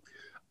funeral.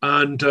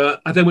 And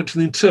I then went to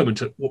the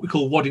interment at what we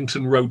call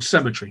Waddington Road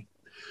Cemetery.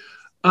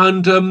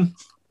 And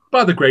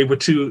by the grave were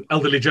two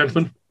elderly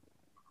gentlemen.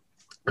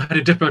 I had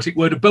a diplomatic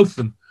word of both of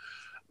them.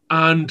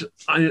 And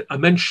I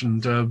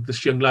mentioned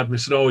this young lad, and they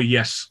said, oh,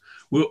 yes,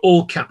 we were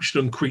all captured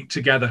on Crete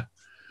together.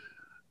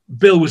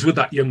 Bill was with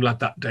that young lad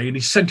that day, and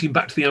he sent him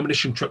back to the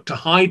ammunition truck to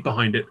hide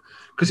behind it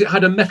because it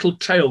had a metal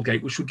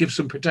tailgate which would give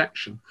some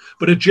protection.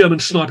 But a German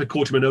sniper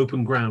caught him in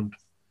open ground.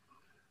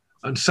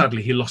 And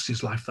sadly, he lost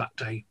his life that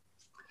day.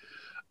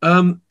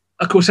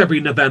 Of course, every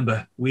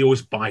November, we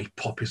always buy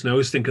poppies. And I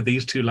always think of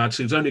these two lads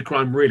whose only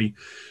crime really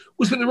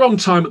was at the wrong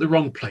time at the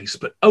wrong place.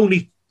 But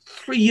only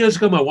 3 years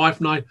ago, my wife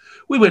and I,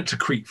 we went to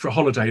Crete for a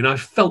holiday, and I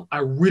felt I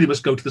really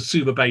must go to the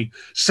Suva Bay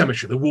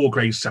Cemetery, the War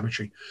Graves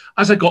Cemetery.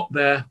 As I got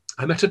there,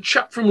 I met a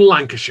chap from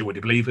Lancashire, would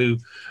you believe, who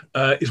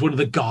is one of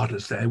the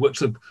gardeners there,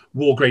 works at the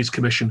War Graves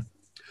Commission.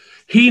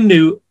 He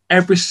knew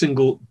every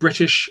single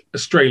British,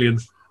 Australian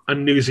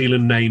and New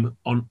Zealand name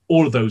on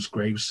all of those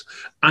graves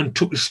and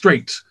took us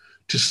straight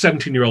to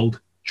 17-year-old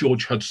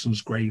George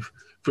Hudson's grave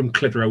from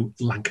Clitheroe,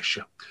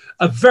 Lancashire.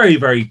 A very,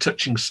 very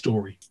touching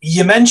story.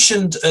 You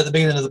mentioned at the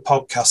beginning of the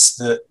podcast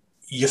that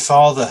your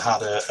father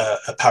had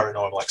a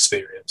paranormal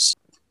experience.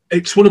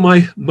 It's one of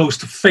my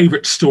most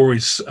favourite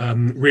stories,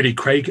 really,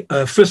 Craig.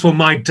 First of all,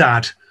 my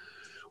dad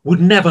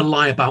would never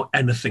lie about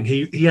anything.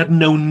 He had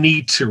no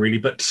need to, really.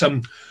 But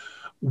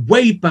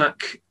way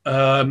back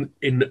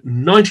in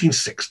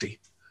 1960,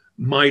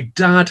 my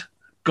dad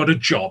got a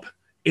job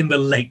in the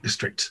Lake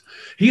District.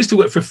 He used to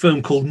work for a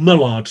firm called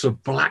Mullards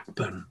of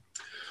Blackburn.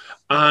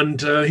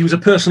 And he was a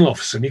personal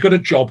officer, and he got a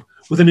job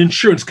with an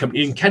insurance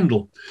company in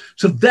Kendal.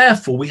 So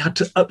therefore, we had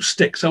to up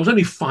sticks. I was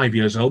only 5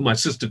 years old, my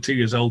sister 2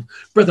 years old,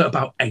 brother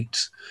about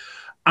 8.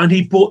 And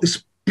he bought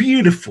this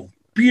beautiful,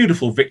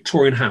 beautiful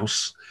Victorian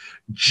house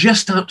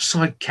just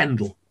outside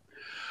Kendal.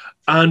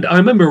 And I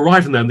remember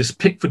arriving there in this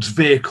Pickford's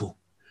vehicle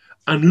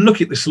and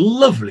looking at this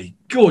lovely,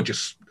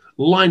 gorgeous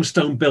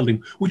limestone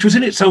building, which was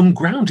in its own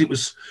ground. It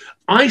was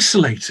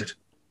isolated.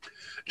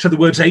 It had the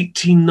words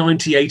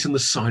 1898 on the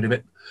side of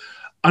it.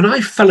 And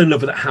I fell in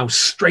love with that house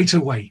straight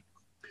away.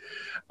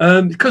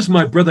 Because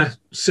my brother,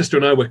 sister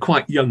and I were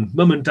quite young,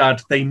 mum and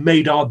dad, they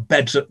made our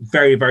beds up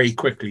very, very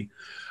quickly.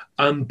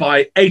 And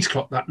by 8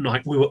 o'clock that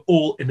night, we were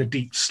all in a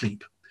deep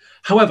sleep.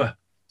 However,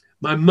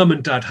 my mum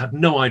and dad had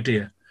no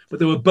idea, but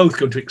they were both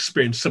going to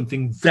experience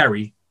something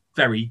very,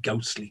 very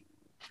ghostly.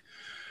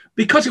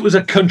 Because it was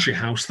a country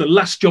house, the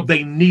last job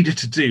they needed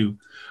to do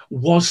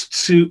was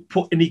to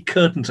put any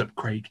curtains up,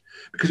 Craig,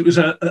 because it was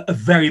a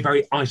very,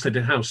 very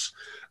isolated house.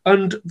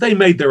 And they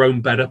made their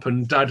own bed up,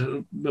 and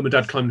mum and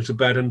dad climbed into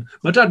bed. And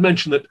my dad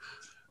mentioned that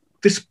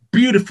this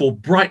beautiful,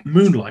 bright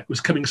moonlight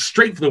was coming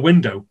straight from the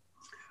window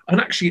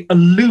and actually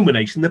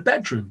illuminating the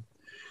bedroom.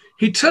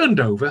 He turned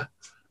over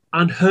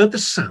and heard the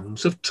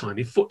sounds of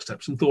tiny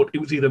footsteps and thought it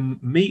was either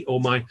me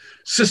or my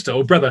sister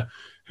or brother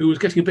who was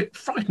getting a bit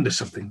frightened or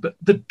something. But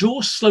the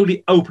door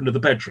slowly opened to the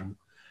bedroom,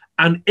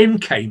 and in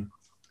came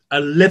a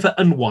liver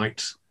and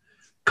white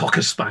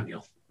Cocker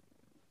Spaniel.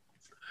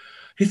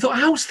 He thought,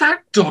 how's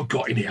that dog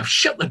got in here? I've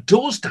shut the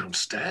doors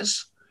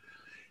downstairs.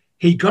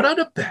 He got out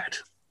of bed,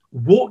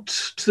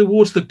 walked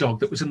towards the dog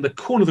that was in the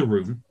corner of the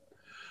room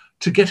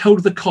to get hold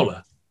of the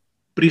collar,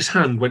 but his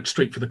hand went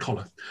straight for the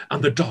collar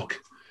and the dog.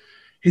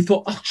 He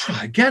thought, I'll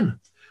try again.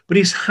 But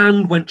his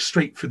hand went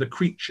straight for the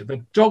creature.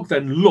 The dog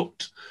then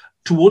looked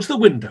towards the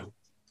window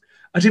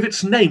as if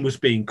its name was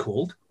being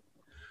called,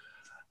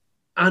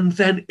 and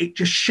then it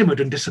just shimmered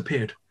and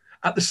disappeared.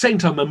 At the same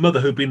time, my mother,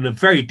 who'd been in a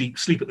very deep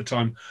sleep at the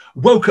time,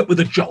 woke up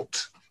with a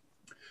jolt.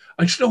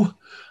 And she said, oh,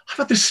 I've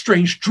had this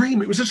strange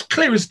dream. It was as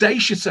clear as day,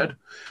 she said.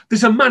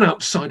 There's a man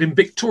outside in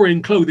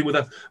Victorian clothing with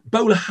a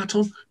bowler hat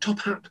on, top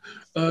hat,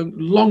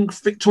 long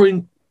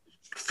Victorian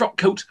frock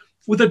coat,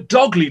 with a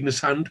dog lead in his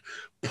hand,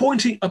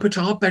 pointing up at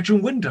our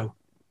bedroom window.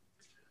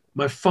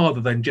 My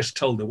father then just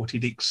told her what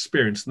he'd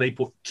experienced, and they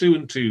put 2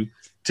 and 2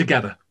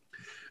 together.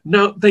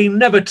 Now, they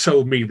never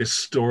told me this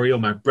story, or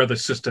my brother,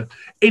 sister,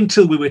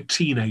 until we were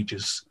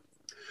teenagers.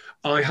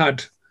 I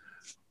had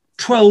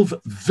 12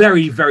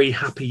 very, very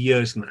happy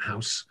years in that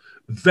house.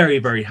 Very,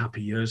 very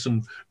happy years,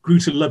 and grew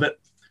to love it.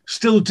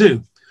 Still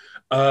do.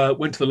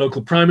 Went to the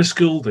local primary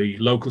school, the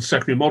local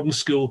secondary modern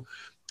school,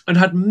 and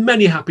had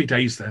many happy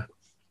days there.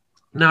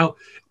 Now,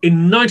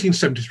 in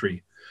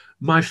 1973,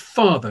 my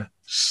father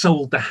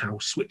sold the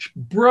house, which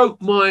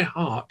broke my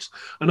heart.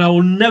 And I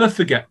will never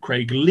forget,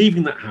 Craig,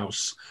 leaving that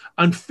house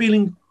and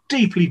feeling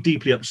deeply,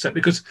 deeply upset,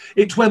 because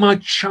it's where my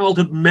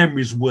childhood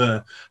memories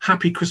were,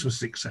 happy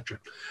Christmas, etc.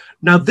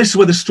 Now, this is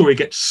where the story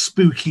gets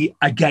spooky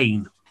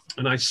again.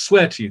 And I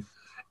swear to you,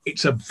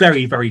 it's a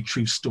very, very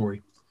true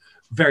story.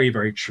 Very,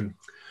 very true.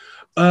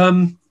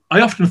 I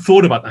often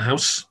thought about the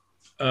house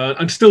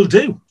and still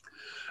do.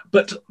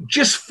 But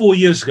just 4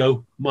 years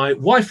ago, my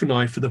wife and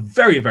I, for the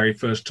very, very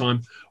first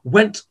time,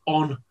 went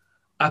on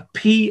a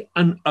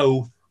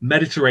P&O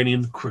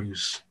Mediterranean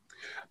cruise.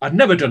 I'd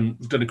never done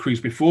a cruise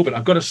before, but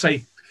I've got to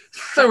say,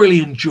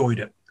 thoroughly enjoyed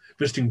it,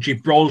 visiting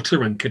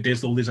Gibraltar and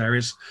Cadiz, all these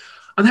areas.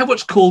 And they have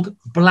what's called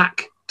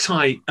black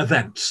Thai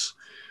events.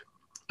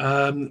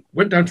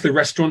 Went down to the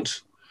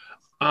restaurant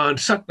and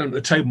sat down at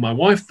the table with my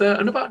wife there,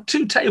 and about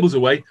 2 tables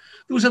away,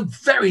 there was a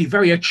very,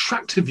 very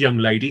attractive young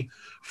lady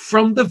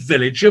from the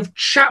village of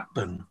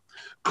Chapman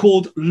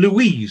called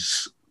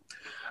Louise.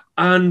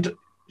 And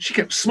she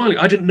kept smiling.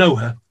 I didn't know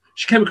her.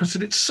 She came across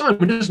and said, "It's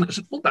Simon, isn't it?" I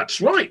said, "Well, that's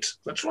right.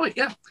 That's right,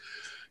 yeah."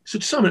 She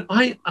said, "Simon,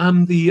 I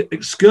am the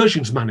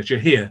excursions manager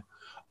here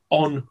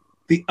on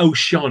the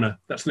Oceana."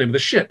 That's the name of the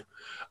ship.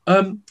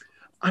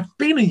 "I've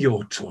been in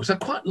your tours. I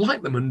quite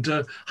like them. And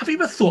have you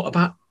ever thought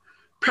about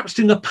perhaps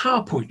doing a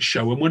PowerPoint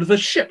show on one of the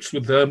ships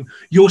with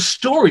your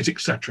stories,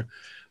 etc.?"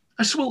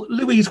 I said, "Well,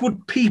 Louise,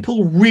 would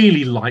people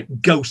really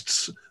like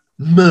ghosts,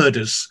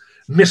 murders,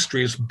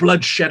 mysteries,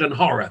 bloodshed and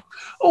horror?"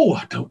 "Oh,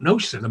 I don't know,"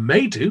 she said. "I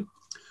may do.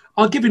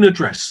 I'll give you an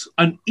address,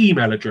 an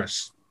email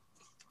address."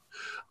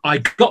 I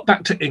got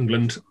back to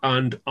England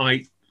and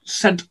I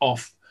sent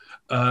off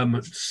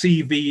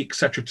CV,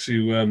 etc.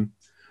 to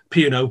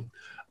P&O.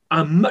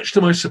 And much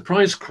to my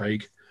surprise,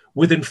 Craig,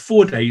 within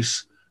 4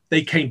 days,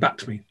 they came back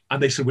to me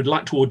and they said, "We'd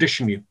like to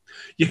audition you.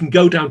 You can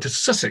go down to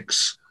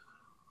Sussex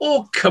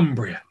or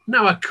Cumbria."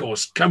 Now, of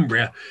course,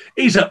 Cumbria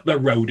is up the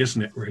road,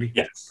 isn't it, really?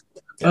 Yes.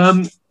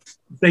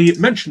 They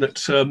mentioned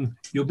that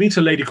you'll meet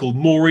a lady called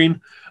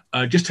Maureen.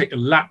 Just take a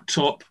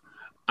laptop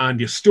and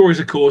your stories,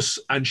 of course,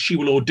 and she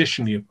will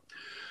audition you.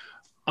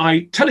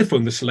 I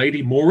telephoned this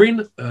lady,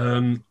 Maureen,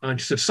 and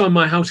she said, "Son,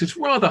 my house is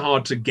rather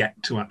hard to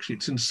get to, actually.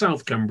 It's in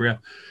South Cumbria."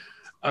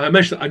 I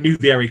mentioned that I knew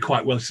the area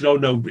quite well. She said, "Oh,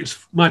 no,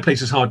 my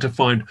place is hard to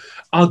find.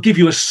 I'll give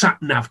you a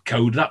sat-nav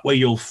code. That way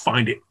you'll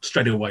find it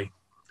straight away."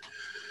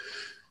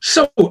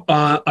 So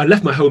I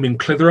left my home in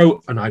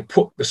Clitheroe and I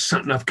put the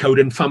sat-nav code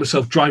in, found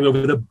myself driving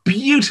over the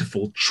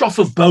beautiful Trough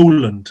of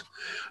Bowland,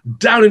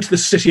 down into the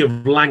city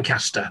of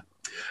Lancaster,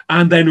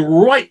 and then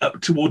right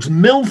up towards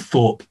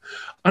Millthorpe.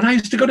 And I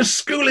used to go to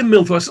school in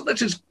Millthorpe. I thought, "That's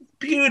just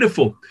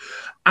beautiful."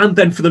 And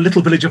then for the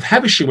little village of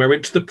Heversham, where I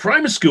went to the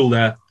primary school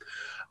there.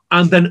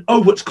 And then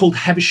over what's called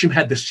Heversham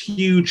Head, this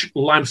huge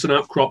limestone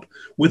outcrop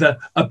with a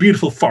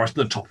beautiful forest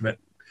on the top of it.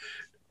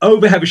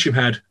 Over Heversham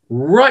Head,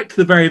 right to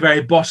the very,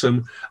 very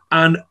bottom,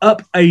 and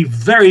up a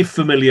very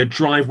familiar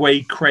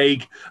driveway,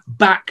 Craig,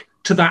 back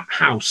to that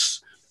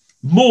house.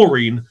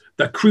 Maureen,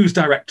 the cruise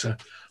director,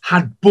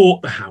 had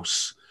bought the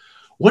house.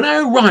 When I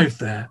arrived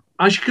there,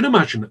 as you can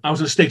imagine, I was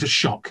in a state of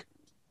shock.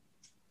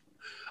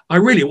 I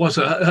really was.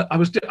 I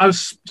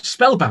was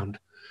spellbound.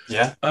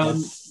 Yeah.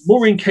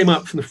 Maureen came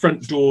out from the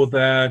front door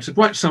there and said,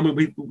 "Right, Simon,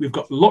 we've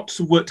got lots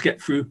of work to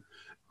get through.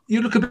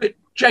 You look a bit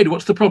jaded.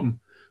 What's the problem?"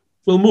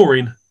 "Well,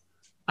 Maureen,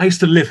 I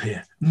used to live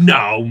here."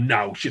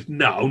 No. She said,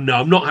 no,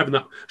 I'm not having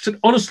that. I said,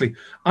 "Honestly,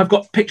 I've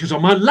got pictures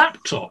on my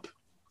laptop."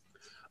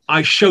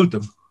 I showed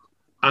them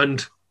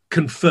and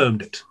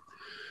confirmed it.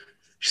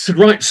 She said,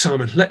 "Right,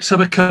 Simon, let's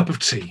have a cup of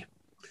tea."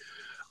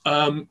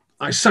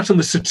 I sat on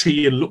the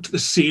settee and looked at the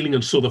ceiling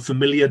and saw the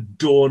familiar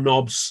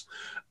doorknobs,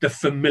 the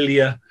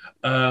familiar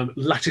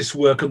lattice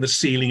work on the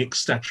ceiling,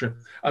 etc.,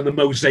 and the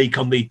mosaic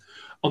on the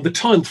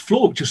tiled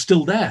floor, which is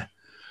still there.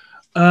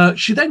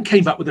 She then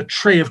came back with a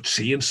tray of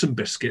tea and some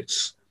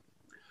biscuits,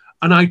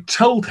 and I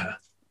told her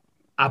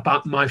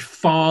about my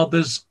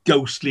father's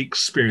ghostly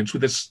experience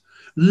with this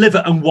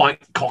liver and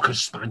white cocker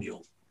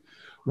spaniel.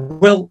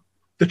 Well,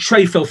 the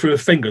tray fell through her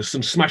fingers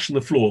and smashed on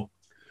the floor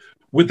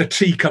with the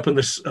teacup and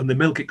the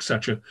milk,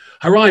 etc.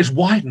 Her eyes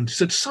widened. She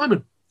said,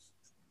 "Simon,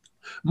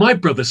 my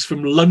brother's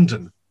from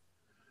London.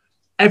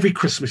 Every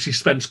Christmas he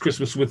spends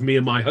Christmas with me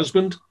and my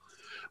husband.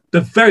 The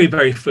very,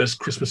 very first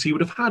Christmas he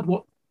would have had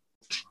what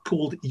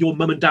called your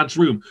mum and dad's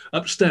room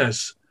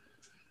upstairs.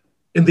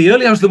 In the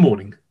early hours of the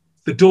morning,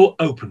 the door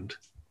opened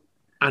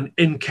and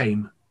in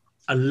came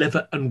a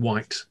liver and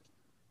white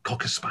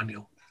cocker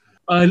spaniel."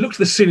 I looked at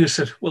the scene and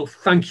said, "Well,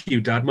 thank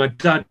you, Dad. My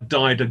dad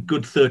died a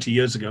good 30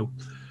 years ago."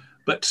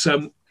 But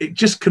it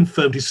just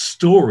confirmed his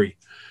story.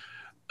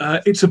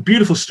 It's a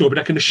beautiful story, but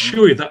I can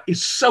assure you that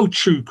is so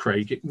true,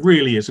 Craig. It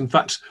really is. In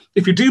fact,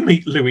 if you do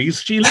meet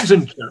Louise, she lives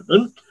in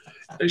Chapman,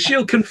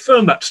 she'll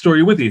confirm that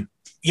story with you.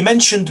 You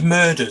mentioned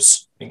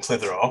murders in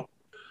Clitheroe.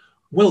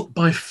 Well,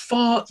 by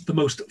far the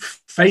most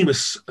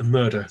famous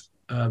murder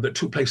that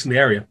took place in the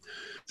area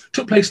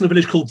took place in a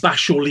village called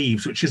Bashaw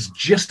Leaves, which is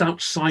just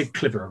outside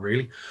Clitheroe,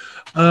 really.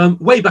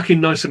 Way back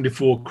in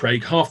 974,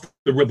 Craig, half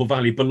the Ribble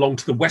Valley belonged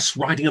to the West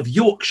Riding of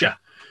Yorkshire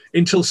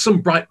until some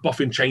bright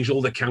boffin changed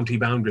all the county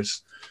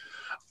boundaries.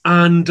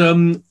 And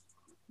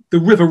the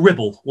River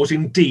Ribble was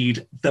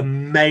indeed the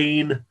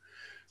main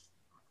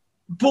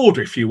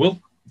border, if you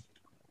will.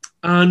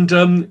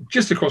 And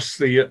just across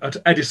at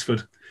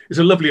Eddisford is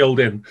a lovely old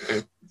inn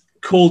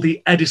called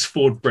the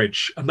Eddisford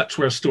Bridge, and that's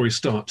where our story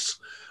starts.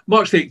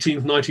 March the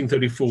 18th,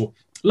 1934,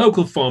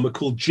 local farmer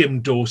called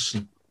Jim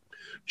Dawson.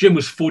 Jim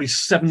was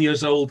 47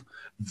 years old,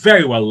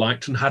 very well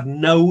liked, and had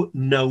no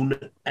known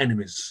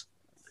enemies.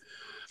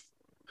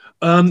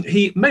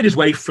 He made his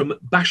way from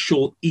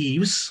Bashaw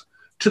Eaves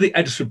to the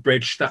Eddisford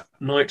Bridge that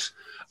night.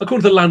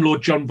 According to the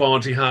landlord, John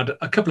Barnes, he had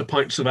a couple of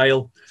pints of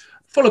ale,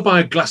 followed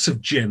by a glass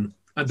of gin,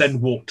 and then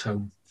walked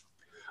home.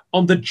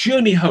 On the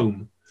journey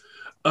home,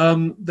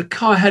 the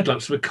car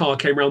headlamps of a car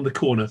came round the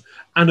corner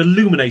and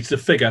illuminated a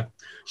figure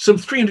some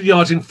 300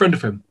 yards in front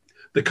of him.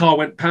 The car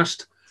went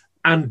past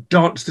and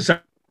danced the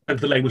centre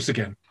of the lane once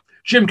again.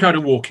 Jim carried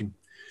on walking.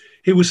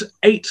 He was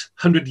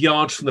 800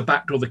 yards from the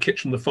back door of the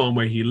kitchen of the farm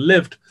where he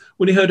lived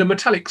when he heard a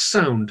metallic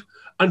sound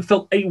and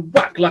felt a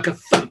whack like a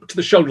thump to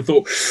the shoulder and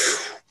thought,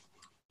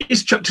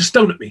 he's chucked a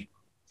stone at me.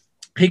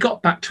 He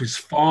got back to his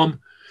farm.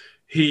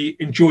 He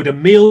enjoyed a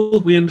meal,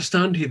 we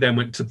understand. He then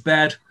went to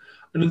bed.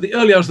 And in the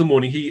early hours of the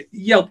morning, he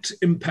yelped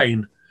in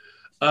pain.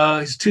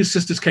 His two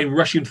sisters came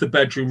rushing into the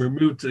bedroom,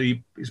 removed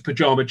his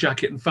pyjama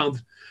jacket and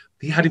found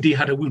he had indeed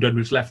had a wound under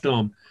his left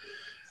arm.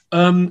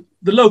 The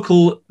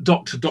local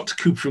doctor, Dr.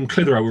 Cooper from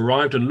Clitheroe,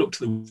 arrived and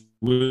looked at the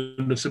wound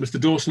and said, Mr.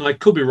 Dawson, I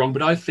could be wrong,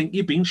 but I think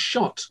you've been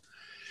shot.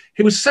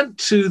 He was sent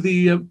to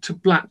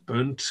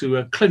Blackburn, to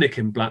a clinic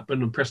in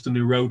Blackburn on Preston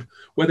New Road,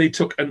 where they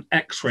took an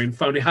X-ray and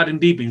found he had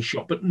indeed been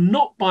shot, but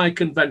not by a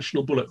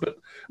conventional bullet, but a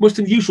most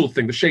unusual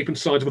thing, the shape and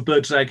size of a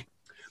bird's egg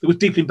that was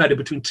deeply embedded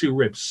between two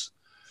ribs.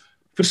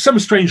 For some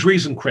strange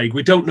reason, Craig,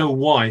 we don't know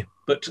why,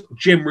 but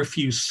Jim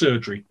refused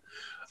surgery.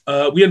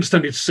 We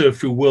understand he'd served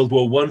through World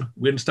War I.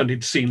 We understand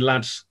he'd seen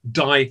lads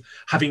die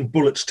having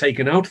bullets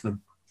taken out of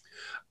them.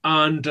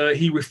 And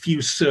he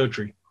refused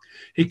surgery.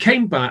 He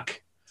came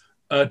back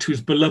to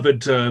his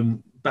beloved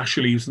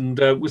Basherleaves and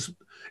was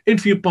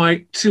interviewed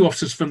by two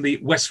officers from the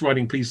West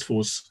Riding Police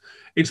Force,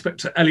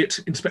 Inspector Elliot,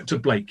 Inspector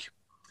Blake.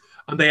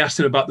 And they asked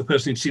him about the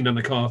person he'd seen in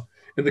the car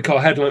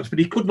headlamps, but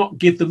he could not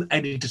give them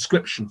any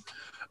description.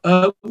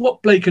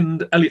 What Blake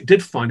and Elliot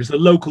did find is the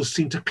locals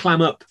seemed to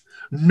clam up.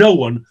 No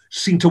one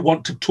seemed to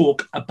want to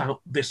talk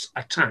about this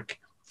attack.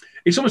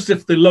 It's almost as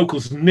if the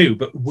locals knew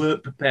but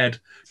weren't prepared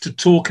to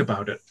talk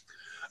about it.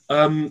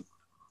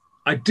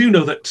 I do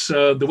know that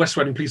the West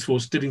Riding Police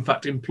Force did in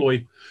fact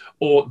employ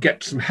or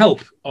get some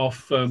help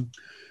off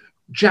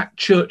Jack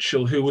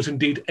Churchill, who was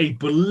indeed a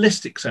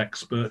ballistics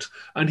expert,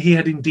 and he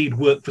had indeed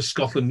worked for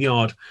Scotland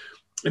Yard.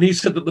 And he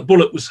said that the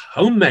bullet was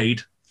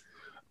homemade,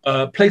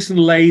 placed in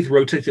a lathe,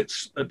 rotated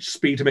at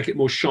speed to make it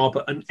more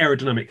sharper and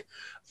aerodynamic,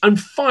 and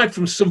fired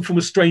from some form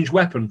of strange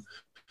weapon,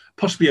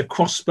 possibly a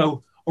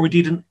crossbow or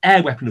indeed an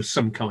air weapon of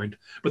some kind.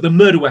 But the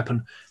murder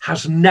weapon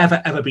has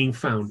never, ever been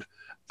found.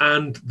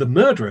 And the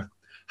murderer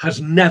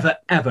has never,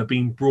 ever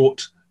been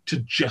brought to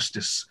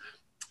justice.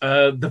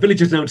 The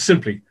village is known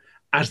simply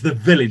as the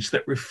village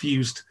that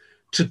refused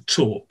to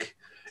talk.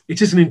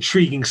 It is an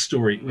intriguing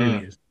story, it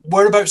really is.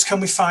 Whereabouts can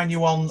we find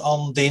you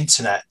on the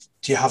internet?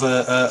 Do you have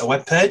a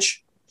web page?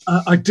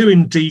 I do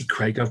indeed,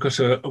 Craig. I've got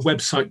a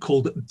website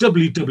called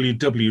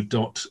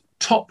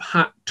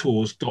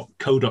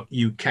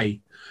www.tophattours.co.uk.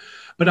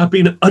 But I've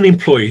been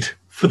unemployed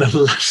for the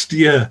last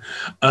year.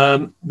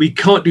 We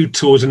can't do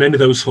tours in any of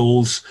those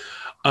halls.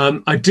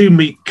 I do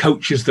meet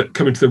coaches that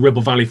come into the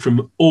Ribble Valley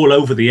from all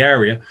over the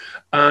area.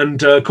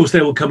 And, of course,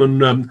 they will come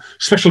on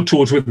special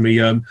tours with me.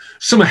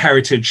 Some are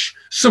heritage,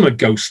 some are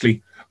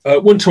ghostly.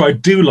 One tour I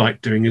do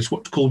like doing is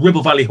what's called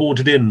Ribble Valley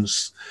Haunted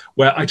Inns,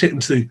 where I take them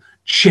to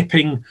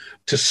Chipping,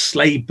 to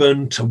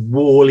Slaburn, to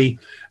Worley,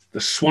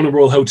 the Swan and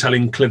Royal Hotel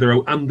in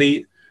Clitheroe, and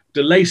the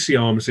De Lacy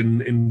Arms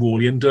in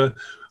Worley. And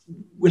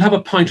we'll have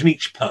a pint in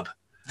each pub,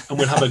 and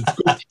we'll have a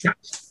good chat.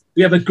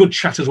 We have a good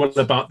chat as well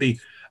about the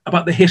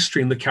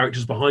history and the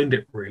characters behind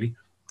it, really.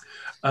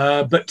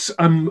 But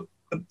I'm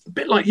a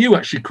bit like you,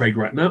 actually, Craig,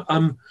 right now.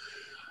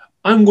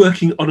 I'm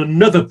working on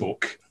another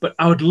book, but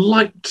I would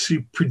like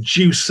to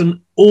produce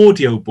an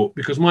audio book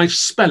because my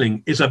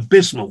spelling is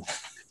abysmal.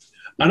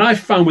 And I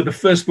found with the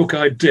first book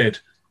I did,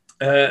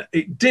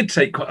 it did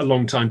take quite a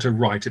long time to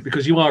write it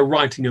because you are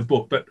writing a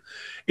book, but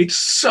it's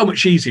so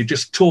much easier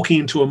just talking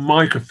into a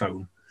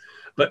microphone.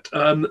 But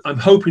I'm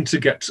hoping to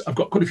I've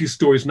got quite a few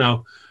stories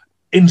now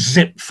in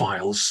zip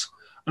files,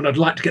 and I'd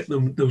like to get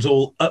those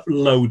all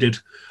uploaded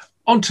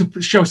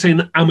onto, shall we say,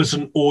 an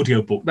Amazon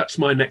audiobook. That's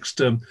my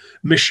next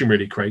mission,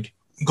 really, Craig.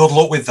 Good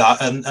luck with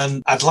that,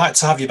 and I'd like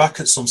to have you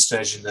back at some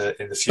stage in the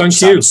future. Thank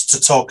you.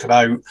 To talk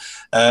about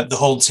the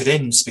haunted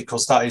inns,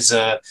 because that's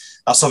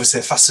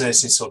obviously a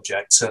fascinating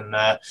subject, and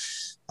I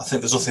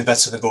think there's nothing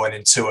better than going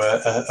into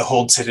a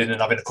haunted inn and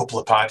having a couple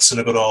of pints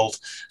and a good old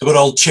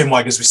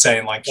chinwag, as we say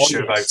in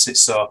Lancashire, about it.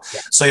 So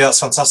yeah,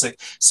 that's fantastic.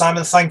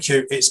 Simon, thank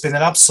you. It's been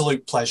an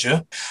absolute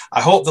pleasure.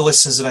 I hope the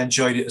listeners have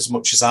enjoyed it as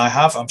much as I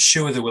have. I'm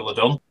sure they will have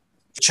done.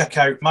 Check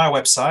out my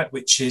website,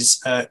 which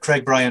is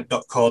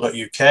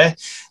craigbryant.co.uk,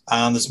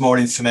 and there's more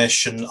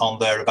information on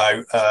there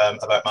about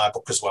my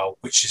book as well,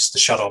 which is The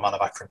Shadow Man of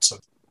Accrington.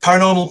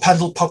 Paranormal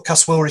Pendle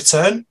podcast will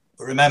return,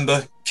 but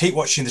remember, keep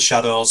watching the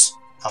shadows,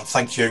 and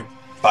thank you.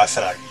 Bye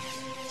for now.